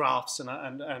get at graphs and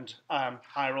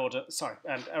higher order,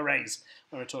 and arrays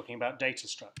when we're talking about data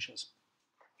structures.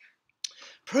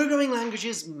 Programming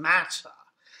languages matter.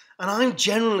 And I'm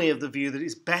generally of the view that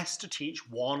it's best to teach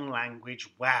one language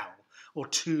well, or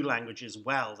two languages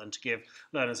well, than to give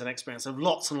learners an experience of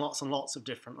lots and lots and lots of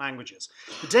different languages.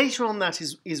 The data on that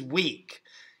is weak,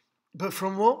 but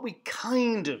from what we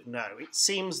kind of know, it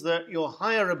seems that your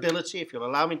higher ability, if you'll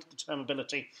allow me to term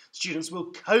ability, students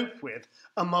will cope with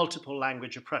a multiple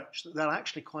language approach, that they'll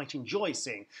actually quite enjoy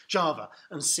seeing Java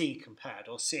and C compared,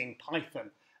 or seeing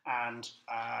Python and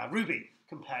Ruby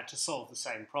compared to solve the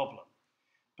same problem.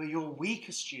 But your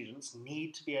weaker students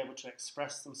need to be able to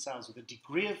express themselves with a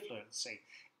degree of fluency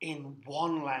in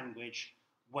one language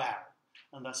well.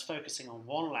 And thus focusing on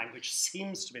one language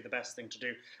seems to be the best thing to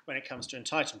do when it comes to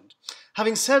entitlement.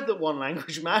 Having said that one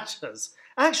language matters,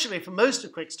 actually for most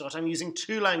of QuickStart I'm using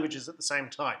two languages at the same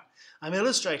time. I'm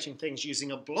illustrating things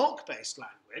using a block-based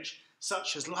language,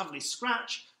 such as lovely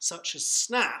Scratch, such as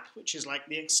Snap, which is like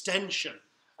the extension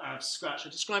of Scratch. I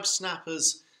describe Snap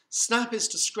as Snap is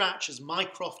to Scratch as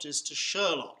Mycroft is to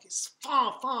Sherlock. It's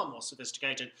far, far more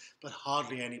sophisticated, but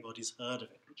hardly anybody's heard of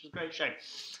it, which is a great shame.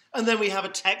 And then we have a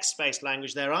text-based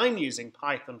language there. I'm using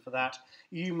Python for that.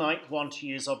 You might want to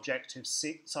use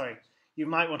you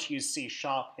might want to use C#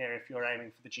 here if you're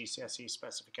aiming for the GCSE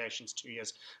specifications 2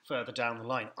 years further down the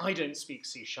line. I don't speak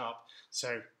C#,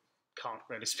 so can't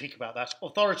really speak about that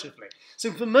authoritatively.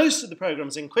 So for most of the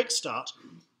programs in QuickStart,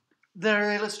 there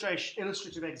are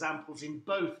illustrative examples in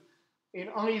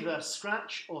either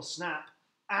Scratch or Snap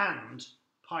and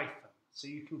Python. So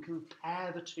you can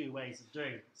compare the two ways of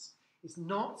doing this. It's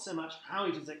not so much how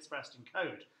it is expressed in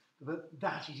code, but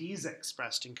that it is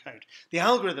expressed in code. The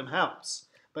algorithm helps,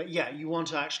 but yeah, you want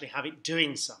to actually have it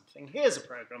doing something. Here's a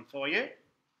program for you.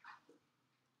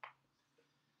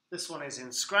 This one is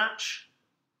in Scratch.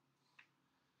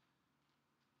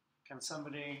 Can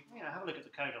somebody, have a look at the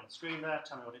code on the screen there,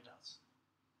 tell me what it does.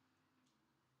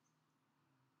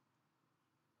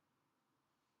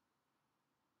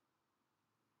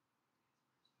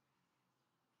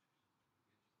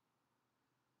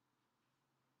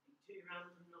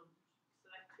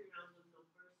 Select two random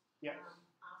numbers. Yeah.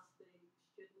 Ask the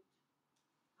student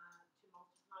to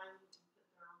multiply them and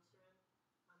put their answer in,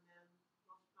 and then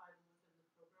multiply them within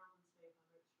the program and say whether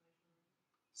it's right or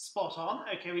wrong. Spot on.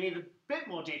 Okay, we need a bit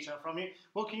more detail from you.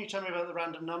 What can you tell me about the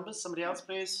random numbers? Somebody else,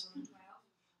 please. 1 and 12.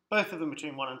 Both of them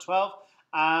between 1 and 12.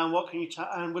 And what can you tell?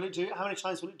 And will it do? How many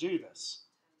times will it do this?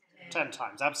 10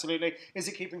 times. Absolutely. Is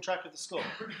it keeping track of the score?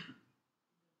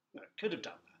 No, it could have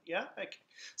done that. Yeah. Okay.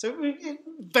 So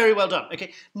very well done.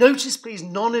 Okay. Notice, please,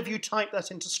 none of you typed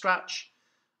that into Scratch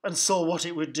and saw what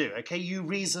it would do. Okay. You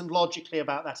reasoned logically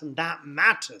about that, and that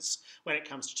matters when it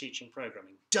comes to teaching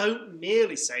programming. Don't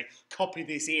merely say copy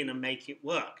this in and make it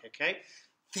work. Okay.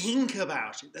 Think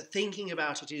about it. The thinking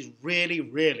about it is really,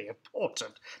 really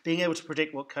important. Being able to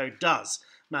predict what code does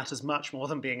matters much more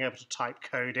than being able to type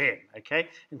code in, okay,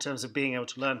 in terms of being able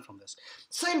to learn from this.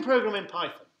 Same program in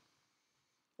Python.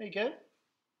 There you go.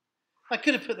 I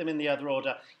could have put them in the other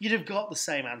order. You'd have got the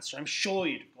same answer. I'm sure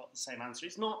you'd have got the same answer.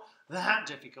 It's not that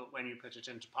difficult when you put it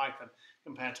into Python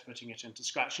compared to putting it into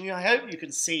Scratch. And I hope you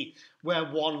can see where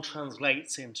one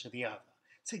translates into the other.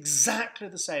 It's exactly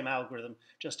the same algorithm,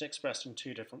 just expressed in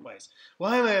two different ways.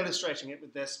 Why am I illustrating it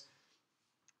with this?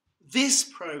 This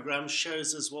program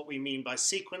shows us what we mean by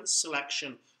sequence,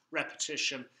 selection,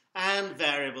 repetition, and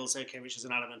variables, okay, which is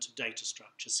an element of data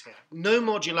structures here. No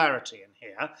modularity in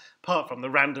here, apart from the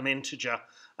random integer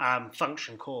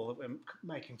function call that we're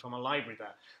making from a library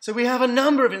there. So we have a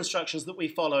number of instructions that we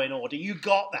follow in order. You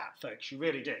got that, folks, you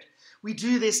really did. We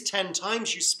do this 10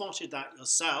 times, you spotted that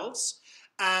yourselves.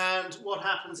 And what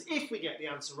happens if we get the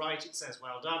answer right, it says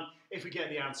well done. If we get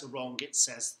the answer wrong, it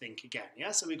says think again.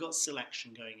 Yeah, so we've got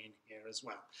selection going in here as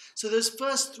well. So those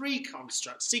first three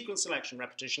constructs, sequence, selection,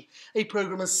 repetition, a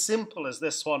program as simple as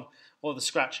this one or the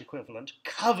Scratch equivalent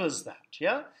covers that.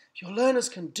 Yeah, if your learners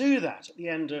can do that at the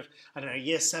end of, I don't know,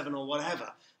 year 7 or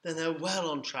whatever, then they're well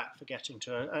on track for getting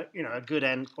to a good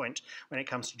end point when it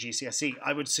comes to GCSE,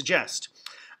 I would suggest.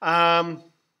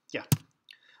 Yeah.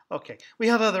 Okay, we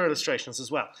have other illustrations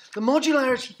as well. The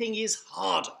modularity thing is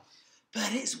harder,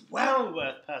 but it's well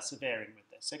worth persevering with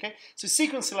this, okay? So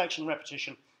sequence, selection,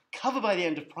 repetition, cover by the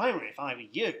end of primary, if I were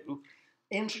you,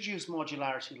 introduce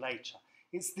modularity later.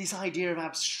 It's this idea of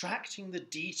abstracting the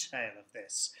detail of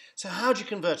this. So how do you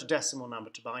convert a decimal number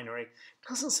to binary? It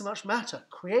doesn't so much matter.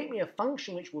 Create me a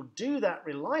function which will do that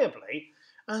reliably,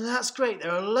 and that's great.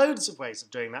 There are loads of ways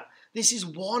of doing that. This is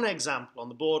one example on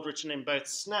the board written in both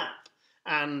Snap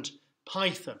and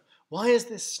Python. Why is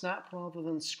this Snap rather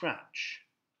than Scratch?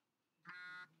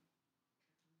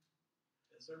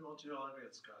 Is there modularity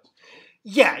at Scratch?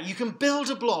 Yeah, you can build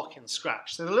a block in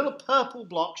Scratch. So the little purple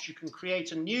blocks, you can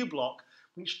create a new block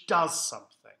which does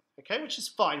something, okay, which is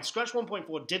fine. Scratch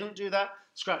 1.4 didn't do that.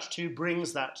 Scratch 2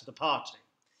 brings that to the party.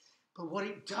 But what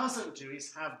it doesn't do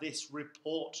is have this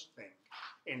report thing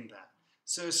in there.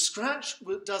 So Scratch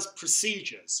does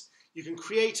procedures. You can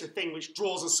create a thing which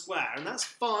draws a square, and that's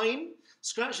fine.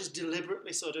 Scratch is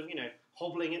deliberately sort of,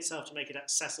 hobbling itself to make it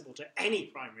accessible to any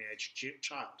primary age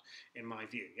child, in my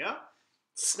view, yeah?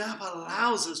 Snap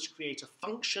allows us to create a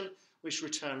function which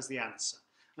returns the answer.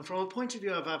 And from a point of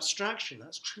view of abstraction,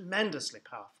 that's tremendously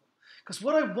powerful. Because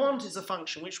what I want is a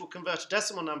function which will convert a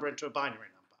decimal number into a binary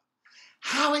number.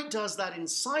 How it does that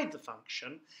inside the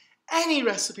function, any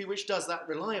recipe which does that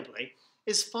reliably,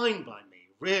 is fine by me.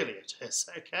 Really it is,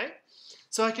 okay?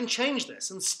 So I can change this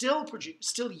and still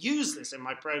use this in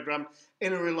my program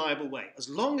in a reliable way. As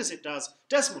long as it does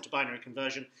decimal to binary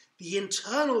conversion, the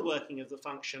internal working of the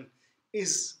function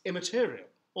is immaterial,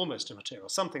 almost immaterial.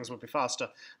 Some things will be faster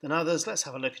than others. Let's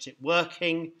have a look at it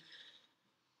working.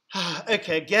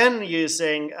 Okay, again,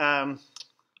 using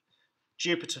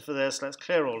Jupyter for this. Let's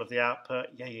clear all of the output.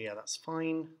 Yeah, that's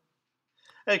fine.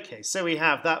 Okay, so we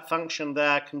have that function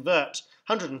there, convert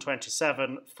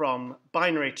 127 from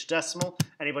binary to decimal.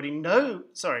 Anybody know,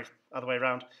 sorry, other way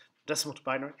around, decimal to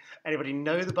binary. Anybody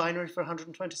know the binary for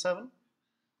 127?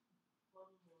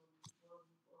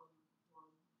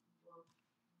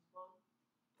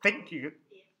 Thank you.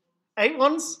 8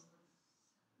 ones?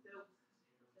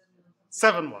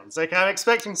 7 ones. Okay, I'm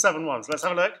expecting 7 ones. Let's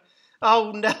have a look.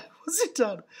 Oh no, what's it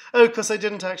done? Oh, because I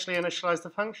didn't actually initialize the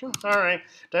function. All right,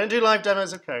 don't do live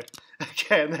demos of code.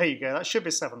 Okay, and there you go. That should be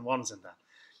 7 ones in there.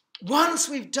 Once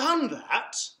we've done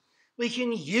that, we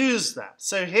can use that.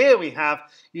 So here we have,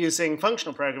 using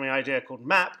functional programming idea called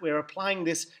map, we're applying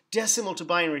this decimal to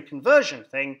binary conversion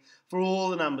thing for all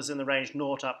the numbers in the range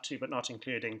 0 up to but not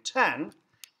including 10.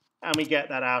 And we get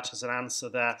that out as an answer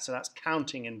there. So that's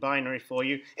counting in binary for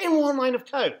you in 1 line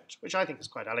of code, which I think is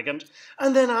quite elegant.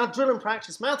 And then our drill and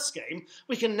practice maths game,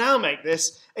 we can now make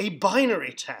this a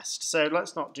binary test. So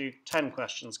let's not do 10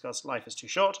 questions because life is too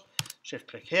short. Shift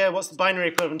click here. What's the binary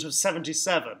equivalent of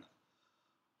 77?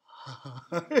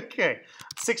 Okay,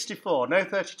 64. No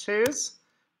 32s,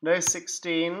 no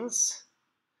 16s,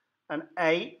 an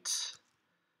 8,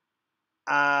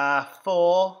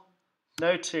 4,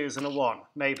 no 2s and a 1,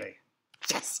 maybe.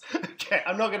 Yes. Okay,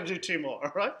 I'm not going to do 2 more,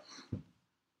 all right?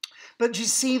 But you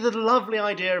see the lovely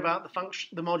idea about the function,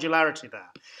 the modularity there,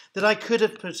 that I could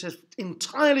have put an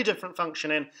entirely different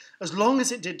function in as long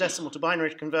as it did decimal to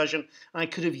binary conversion, and I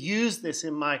could have used this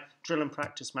in my drill and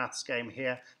practice maths game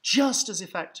here just as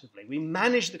effectively. We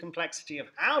manage the complexity of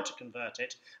how to convert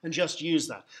it and just use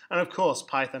that. And of course,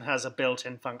 Python has a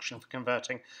built-in function for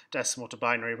converting decimal to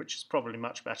binary, which is probably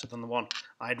much better than the one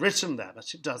I'd written there,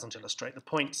 but it doesn't illustrate the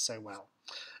point so well.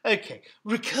 Okay,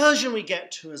 recursion we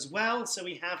get to as well. So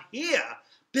we have here,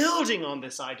 building on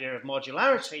this idea of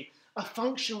modularity, a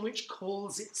function which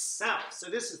calls itself. So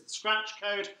this is the Scratch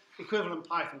code, equivalent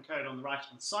Python code on the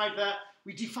right-hand side there.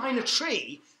 We define a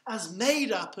tree as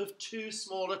made up of 2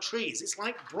 smaller trees. It's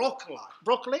like broccoli.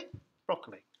 Broccoli?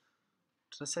 Broccoli.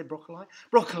 Did I say broccoli?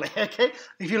 Broccoli, okay?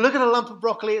 If you look at a lump of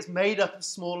broccoli, it's made up of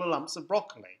smaller lumps of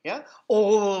broccoli, yeah?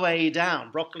 All the way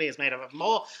down. Broccoli is made up of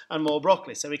more and more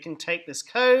broccoli. So we can take this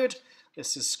code.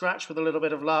 This is Scratch with a little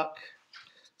bit of luck.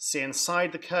 See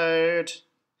inside the code.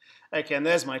 Okay, and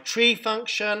there's my tree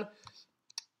function.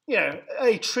 You know,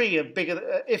 a tree of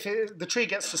bigger, if the tree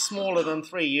gets to smaller than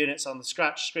 3 units on the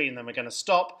Scratch screen, then we're going to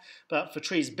stop. But for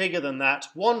trees bigger than that,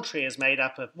 1 tree is made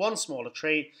up of 1 smaller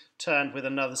tree turned with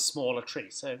another smaller tree.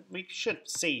 So we should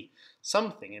see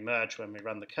something emerge when we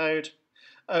run the code.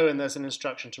 Oh, and there's an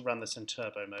instruction to run this in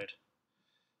turbo mode.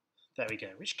 There we go,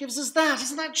 which gives us that.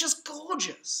 Isn't that just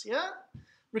gorgeous? Yeah?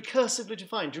 Recursively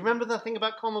defined. Do you remember that thing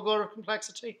about Kolmogorov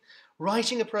complexity?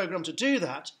 Writing a program to do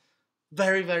that,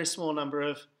 very, very small number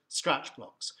of Scratch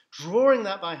blocks. Drawing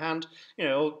that by hand, you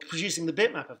know, or producing the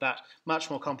bitmap of that, much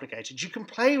more complicated. You can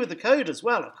play with the code as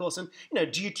well, of course, and, you know,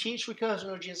 do you teach recursion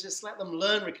or do you just let them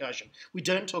learn recursion? We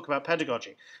don't talk about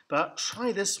pedagogy, but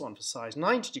try this one for size.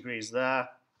 90 degrees there.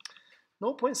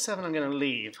 0.7 I'm going to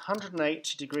leave.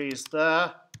 180 degrees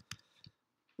there.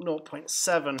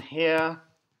 0.7 here.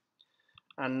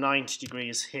 And 90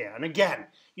 degrees here. And again,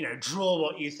 you know, draw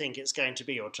what you think it's going to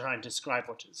be or try and describe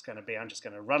what it's going to be. I'm just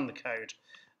going to run the code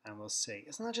and we'll see.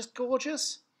 Isn't that just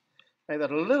gorgeous? Make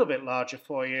that a little bit larger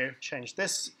for you. Change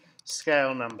this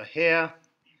scale number here.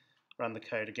 Run the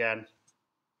code again.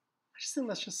 I just think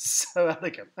that's just so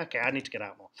elegant. Okay, I need to get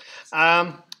out more.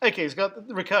 Okay, we've got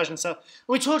the recursion. So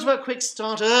we talked about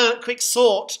QuickStart,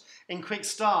 QuickSort in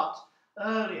QuickStart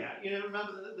earlier. You know,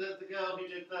 remember the girl who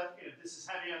did the, you know, this is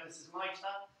heavier, this is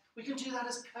lighter? We can do that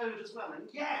as code as well. And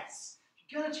yes,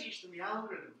 if you're going to teach them the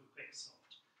algorithm for quicksort,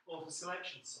 or for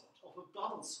selection sort, or for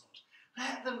bubble sort,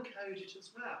 let them code it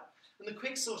as well. And the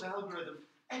quicksort algorithm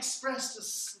expressed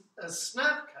as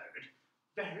snap code,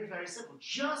 very, very simple,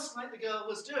 just like the girl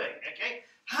was doing, okay?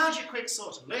 How do you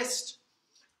quicksort a list?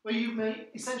 Well,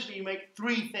 essentially you make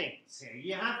three things here.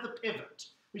 You have the pivot,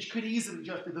 which could easily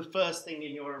just be the first thing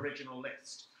in your original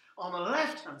list. On the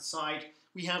left-hand side,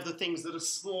 we have the things that are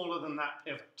smaller than that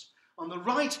pivot. On the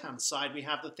right-hand side, we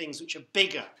have the things which are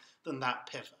bigger than that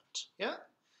pivot. Yeah?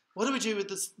 What do we do with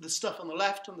the stuff on the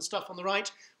left and the stuff on the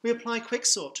right? We apply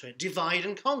quicksort to it, divide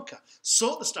and conquer.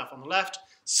 Sort the stuff on the left,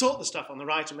 sort the stuff on the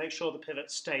right, and make sure the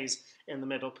pivot stays in the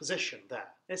middle position there.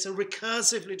 It's a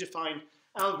recursively defined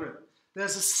algorithm.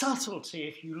 There's a subtlety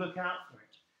if you look out for it.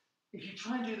 If you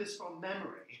try and do this from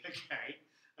memory, okay,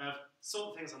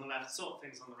 sort things on the left, sort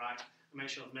things on the right, and make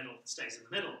sure the middle stays in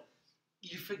the middle,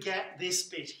 you forget this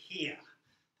bit here,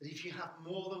 that if you have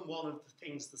more than one of the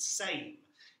things the same,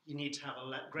 you need to have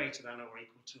a greater than or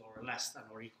equal to, or a less than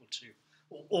or equal to,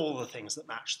 or all the things that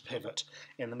match the pivot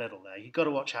in the middle there. You've got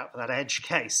to watch out for that edge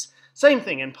case. Same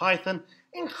thing in Python,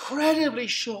 incredibly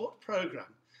short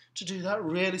program to do that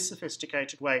really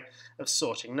sophisticated way of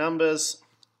sorting numbers.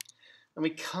 And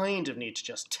we kind of need to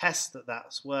just test that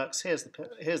that works. Here's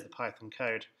the Python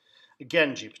code.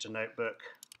 Again, Jupyter Notebook.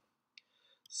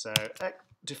 So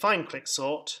define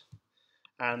quicksort,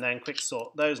 and then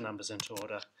quicksort those numbers into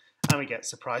order. And we get,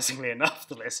 surprisingly enough,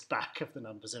 the list back of the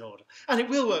numbers in order. And it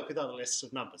will work with other lists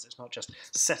of numbers. It's not just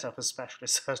set up as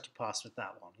specialist so as to pass with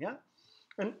that one, yeah?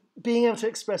 And being able to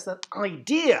express that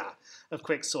idea of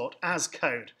quicksort as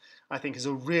code, I think, is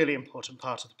a really important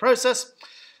part of the process.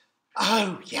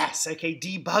 Oh, yes, okay,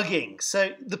 debugging.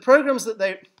 So the programs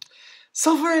that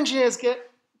software engineers get,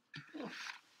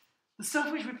 the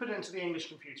stuff which we put into the English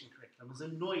computing curriculum has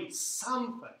annoyed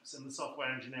some folks in the software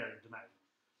engineering domain,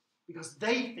 because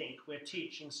they think we're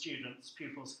teaching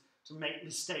pupils to make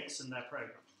mistakes in their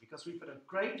programming, because we put a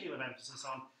great deal of emphasis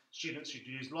on students who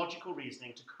use logical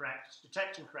reasoning to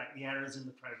detect and correct the errors in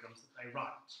the programs that they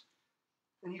write.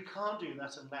 And you can't do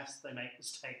that unless they make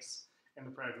mistakes in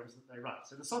the programs that they write.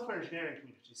 So the software engineering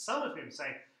community, some of whom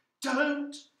say,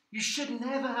 you should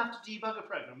never have to debug a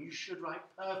program, you should write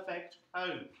perfect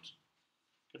code.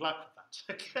 Good luck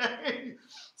with that, okay?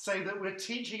 Say that we're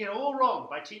teaching it all wrong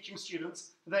by teaching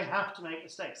students that they have to make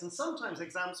mistakes. And sometimes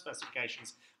exam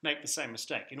specifications make the same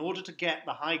mistake. In order to get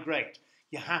the high grade,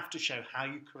 you have to show how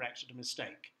you corrected a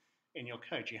mistake in your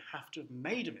code. You have to have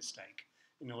made a mistake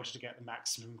in order to get the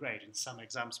maximum grade in some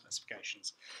exam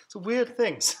specifications. It's a weird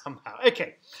thing somehow.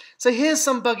 Okay, so here's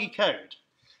some buggy code.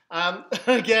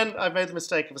 Again, I've made the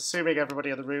mistake of assuming everybody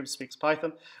in the room speaks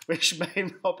Python, which may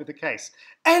not be the case.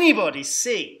 Anybody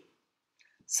see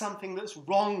something that's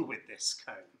wrong with this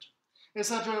code? It's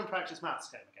our German practice maths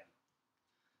game again.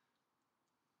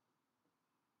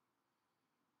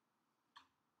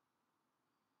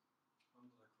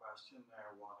 Under the question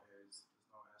there, what is,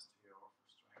 there's no str for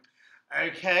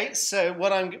string. Okay, so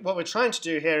what we're trying to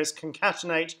do here is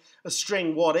concatenate a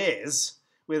string what is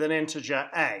with an integer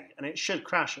a, and it should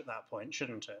crash at that point,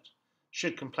 shouldn't it?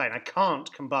 Should complain. I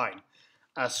can't combine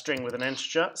a string with an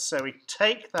integer, so we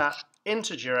take that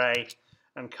integer a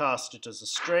and cast it as a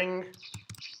string.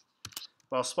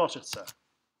 Well spotted, sir.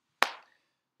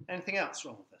 Anything else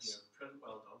wrong with this? Yeah, print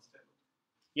well done statement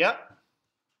Yep.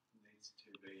 needs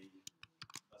to be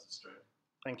as a string.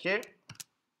 Thank you.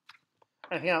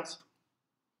 Anything else?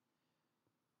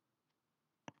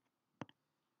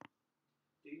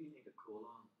 Do you need a colon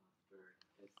after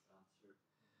his answer?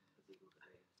 Is equal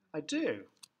to A? I do.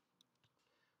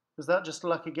 Was that just a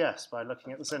lucky guess by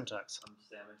looking at the syntax? I'm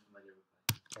semi-familiar with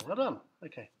that. Well done.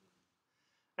 Okay.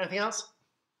 Anything else?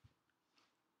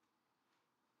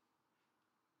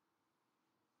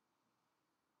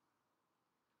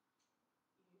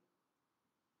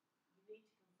 You need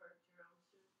to convert your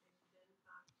answer then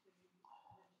back to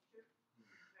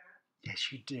literature.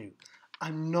 Yes, you do.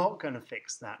 I'm not going to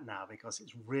fix that now because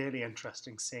it's really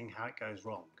interesting seeing how it goes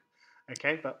wrong.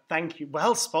 Okay, but thank you.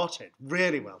 Well spotted.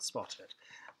 Really well spotted.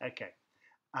 Okay.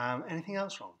 Anything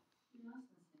else wrong?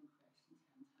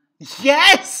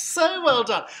 Yes! So well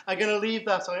done. I'm going to leave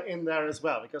that in there as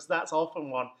well because that's often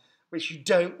one which you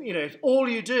don't, if all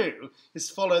you do is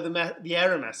follow the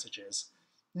error messages,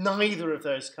 neither of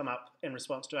those come up in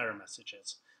response to error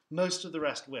messages. Most of the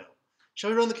rest will.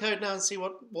 Shall we run the code now and see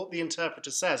what the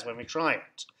interpreter says when we try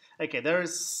it? Okay, there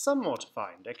is some more to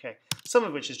find, okay, some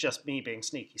of which is just me being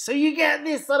sneaky. So you get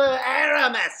this sort of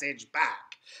error message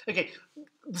back. Okay,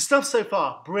 the stuff so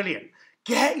far, brilliant.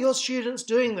 Get your students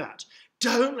doing that.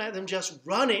 Don't let them just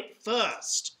run it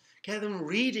first. Get them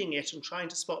reading it and trying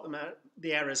to spot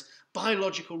the errors by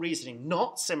logical reasoning,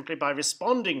 not simply by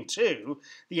responding to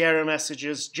the error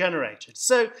messages generated.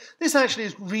 So this actually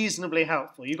is reasonably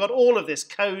helpful. You've got all of this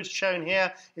code shown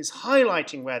here. It's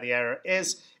highlighting where the error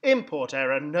is. Import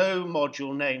error, no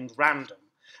module named random.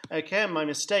 Okay, and my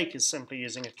mistake is simply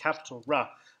using a capital R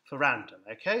for random.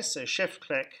 Okay, so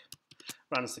shift-click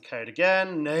runs the code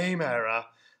again. Name error.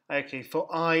 Okay, for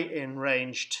I in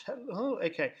range 10. Oh,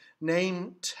 okay.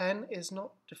 Name 10 is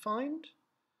not defined.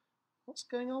 What's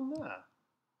going on there?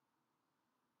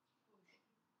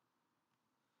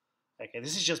 Okay,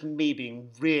 this is just me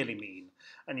being really mean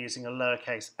and using a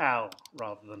lowercase l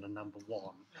rather than a number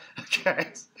 1.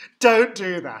 Okay, don't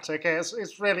do that. Okay,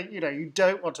 it's really, you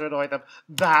don't want to annoy them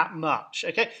that much.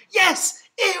 Okay, yes,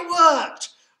 it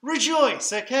worked.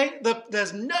 Rejoice, okay?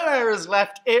 There's no errors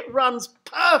left. It runs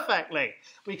perfectly.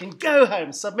 We can go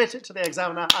home, submit it to the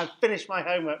examiner. I've finished my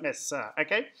homework, Miss Sir,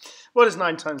 okay? What is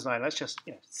 9 times 9? Let's just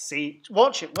see,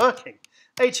 watch it working.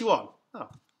 81. Oh.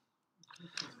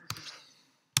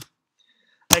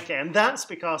 Okay, and that's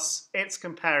because it's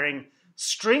comparing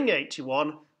string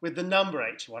 81 with the number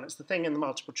 81. It's the thing in the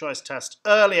multiple choice test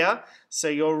earlier. So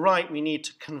you're right, we need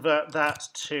to convert that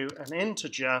to an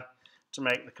integer to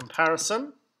make the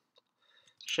comparison.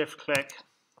 Shift click.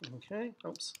 Okay,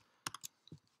 oops.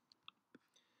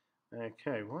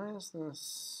 Okay, why is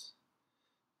this?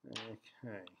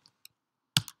 Okay.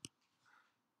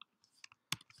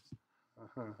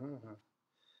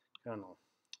 Kernel.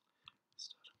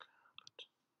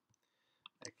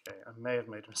 Okay, I may have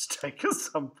made a mistake at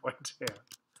some point here.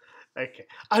 Okay,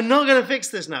 I'm not going to fix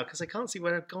this now because I can't see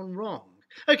where I've gone wrong.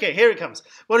 Okay, here it comes.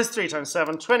 What is 3 times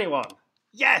 7? 21.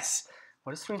 Yes!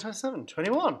 What is 3 times 7?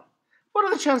 21. What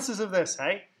are the chances of this,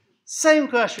 hey? Same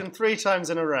question 3 times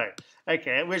in a row.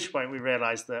 Okay, at which point we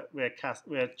realise that we're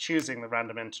choosing the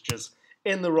random integers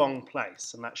in the wrong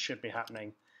place, and that should be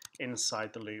happening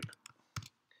inside the loop.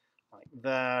 Like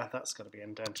there, that's got to be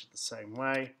indented the same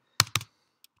way.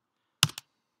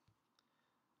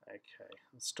 Okay,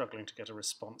 I'm struggling to get a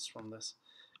response from this.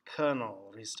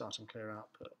 Kernel, restart and clear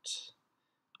output.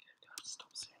 Okay, stop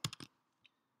seeing.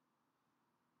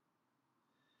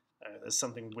 There's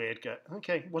something weird going.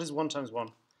 Okay, what is 1 times 1?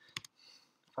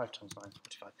 5 times 9,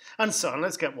 45. And so on.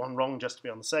 Let's get one wrong just to be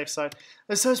on the safe side.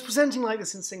 And so it's presenting like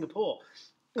this in Singapore.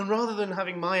 And rather than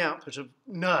having my output of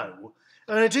no,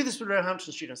 and I do this with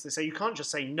Roehampton students, they say you can't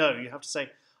just say no, you have to say,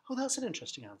 oh, that's an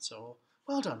interesting answer, or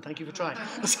well done, thank you for trying,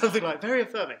 or something like very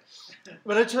affirming.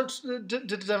 When I did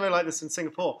a demo like this in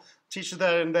Singapore, the teacher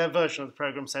there in their version of the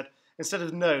program said, instead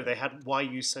of no, they had why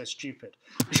you so stupid.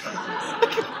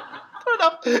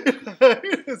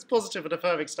 It's positive and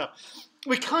affirming stuff.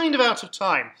 We're kind of out of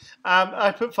time.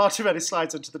 I put far too many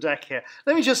slides into the deck here.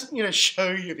 Let me just,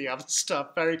 show you the other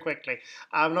stuff very quickly.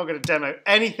 I'm not going to demo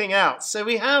anything else. So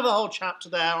we have a whole chapter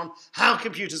there on how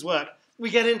computers work. We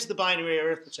get into the binary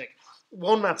arithmetic.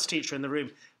 One maths teacher in the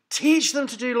room. Teach them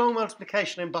to do long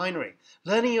multiplication in binary.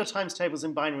 Learning your times tables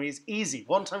in binary is easy.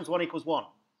 1 times 1 equals 1.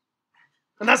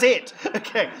 And that's it.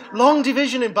 Okay, long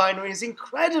division in binary is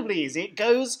incredibly easy. It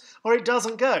goes or it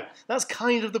doesn't go. That's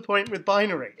kind of the point with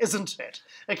binary, isn't it?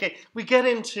 Okay, we get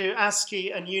into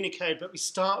ASCII and Unicode, but we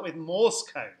start with Morse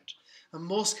code. And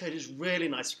Morse code is really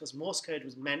nice because Morse code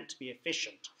was meant to be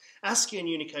efficient. ASCII and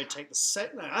Unicode take the same,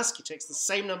 ASCII takes the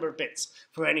same number of bits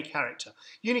for any character.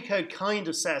 Unicode kind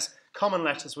of says common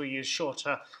letters will use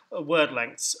shorter word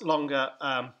lengths, longer,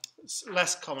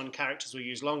 less common characters will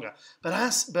use longer.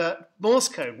 But Morse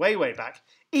code, way back,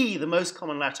 E, the most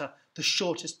common letter, the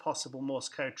shortest possible Morse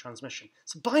code transmission.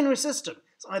 It's a binary system.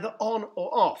 It's either on or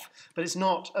off, but it's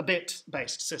not a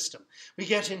bit-based system. We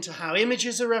get into how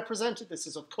images are represented. This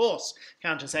is, of course,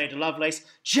 Countess Ada Lovelace,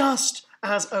 just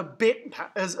as a bit,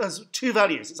 as 2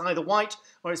 values. It's either white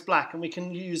or it's black, and we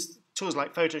can use tools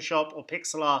like Photoshop or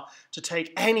Pixlr to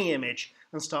take any image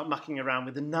and start mucking around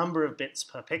with the number of bits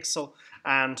per pixel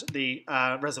and the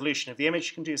resolution of the image.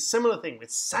 You can do a similar thing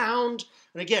with sound.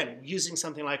 And again, using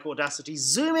something like Audacity,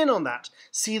 zoom in on that,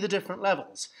 see the different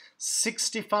levels.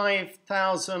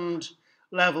 65,000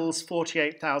 levels,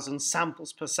 48,000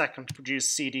 samples per second to produce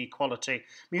CD quality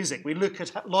music. We look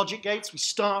at logic gates. We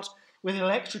start with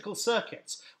electrical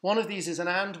circuits. One of these is an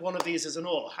AND, one of these is an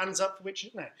OR. Hands up for which,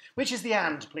 no. Which is the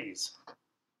AND, please?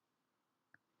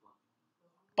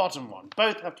 Bottom one.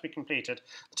 Both have to be completed.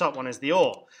 The top one is the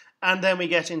OR. And then we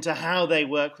get into how they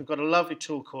work. We've got a lovely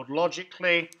tool called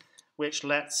Logically, which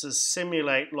lets us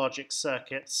simulate logic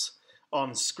circuits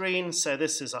on screen. So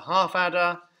this is a half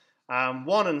adder.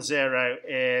 1 and 0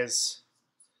 is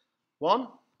 1.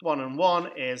 1 and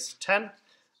 1 is 10,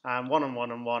 and 1 and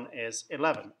 1 and 1 is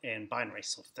 11 in binary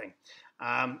sort of thing.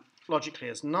 Logically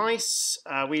is nice.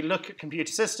 We look at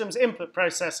computer systems, input,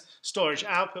 process, storage,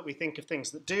 output. We think of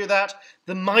things that do that.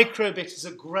 The microbit is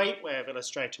a great way of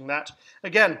illustrating that.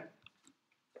 Again,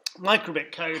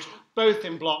 microbit code, both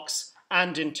in blocks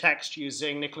and in text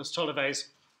using Nicholas Tolliver's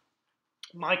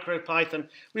MicroPython.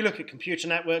 We look at computer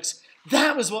networks.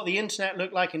 That was what the internet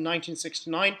looked like in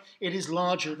 1969. It is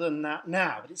larger than that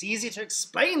now. But it's easy to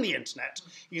explain the internet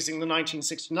using the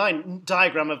 1969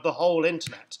 diagram of the whole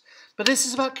internet. But this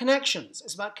is about connections.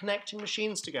 It's about connecting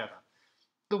machines together.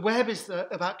 The web is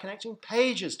about connecting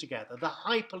pages together. The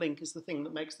hyperlink is the thing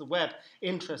that makes the web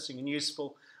interesting and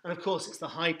useful. And of course, it's the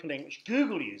hyperlink which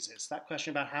Google uses. That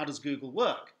question about how does Google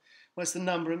work? Well, it's the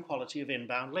number and quality of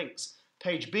inbound links.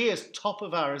 Page B is top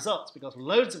of our results because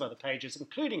loads of other pages,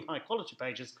 including high-quality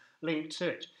pages, link to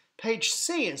it. Page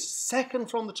C is second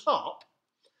from the top,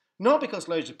 not because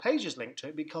loads of pages link to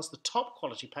it, because the top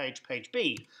quality page, page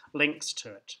B, links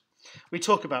to it. We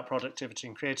talk about productivity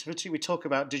and creativity. We talk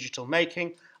about digital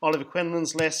making, Oliver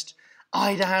Quinlan's list.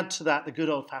 I'd add to that the good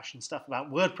old-fashioned stuff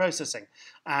about word processing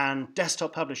and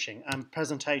desktop publishing and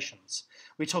presentations.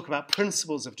 We talk about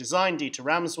principles of design, Dieter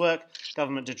Ram's work,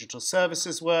 government digital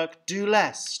services work, do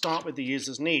less, start with the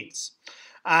user's needs.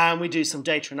 And we do some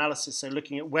data analysis, so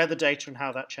looking at weather data and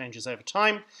how that changes over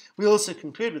time. We also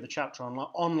conclude with a chapter on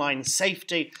online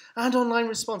safety and online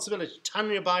responsibility.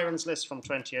 Tanya Byron's list from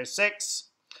 2006.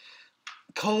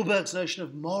 Kohlberg's notion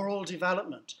of moral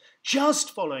development,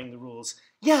 just following the rules.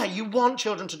 Yeah, you want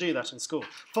children to do that in school.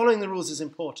 Following the rules is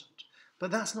important.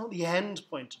 But that's not the end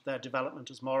point of their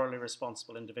development as morally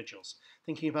responsible individuals.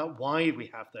 Thinking about why we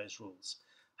have those rules.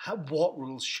 What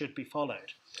rules should be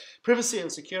followed. Privacy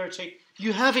and security.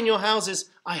 You have in your houses,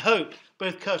 I hope,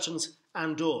 both curtains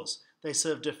and doors. They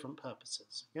serve different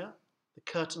purposes. Yeah? The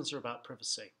curtains are about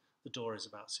privacy. The door is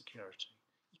about security.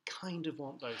 Kind of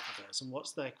want both of those, and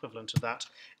what's the equivalent of that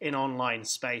in online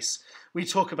space? We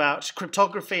talk about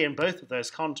cryptography in both of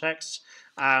those contexts,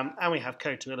 and we have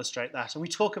code to illustrate that. And we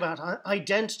talk about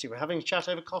identity. We're having a chat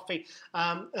over coffee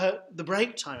at the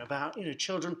break time about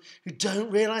children who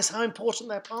don't realise how important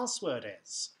their password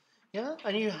is. Yeah,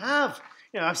 and you have.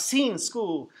 I've seen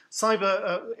school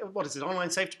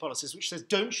online safety policies which says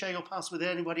don't share your password with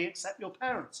anybody except your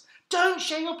parents. Don't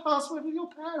share your password with your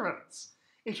parents.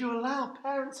 If you allow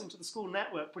parents into the school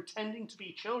network pretending to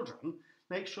be children,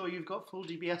 make sure you've got full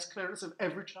DBS clearance of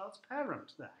every child's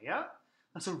parent there, yeah?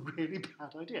 That's a really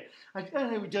bad idea. I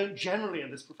know we don't generally in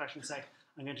this profession say,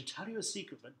 I'm going to tell you a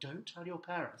secret, but don't tell your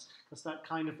parents, because that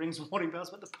kind of rings warning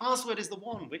bells, but the password is the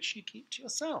one which you keep to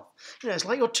yourself. It's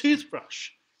like your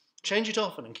toothbrush. Change it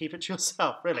often and keep it to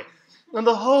yourself, really. And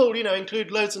the whole,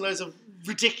 include loads and loads of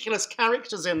ridiculous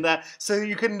characters in there so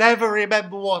you can never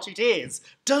remember what it is.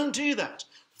 Don't do that.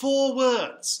 4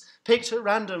 words picked at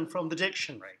random from the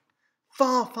dictionary.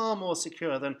 Far, far more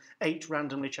secure than 8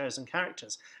 randomly chosen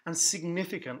characters and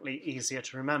significantly easier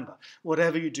to remember.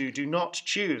 Whatever you do, do not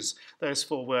choose those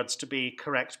 4 words to be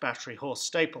correct battery horse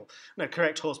staple. No,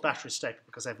 correct horse battery staple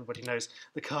because everybody knows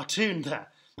the cartoon there.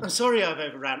 I'm sorry I've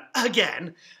overran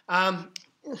again.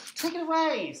 Take it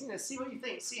away. See what you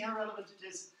think. See how relevant it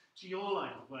is to your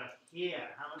line of work here.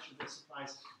 How much of this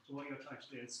applies to what you're trying to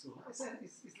do in school. Like I said,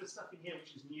 is the stuff in here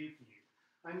which is new for you.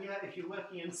 And yeah, if you're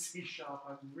working in C#, C#,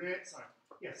 I'm really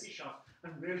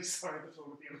sorry that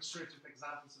all of the illustrative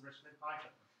examples are written in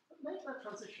Python. But make that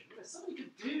transition. Somebody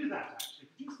could do that actually.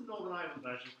 Produce the Northern Ireland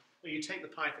version where you take the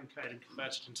Python code and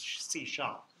convert it into C#.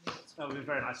 That would be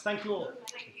very nice. Thank you all.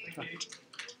 Thank you.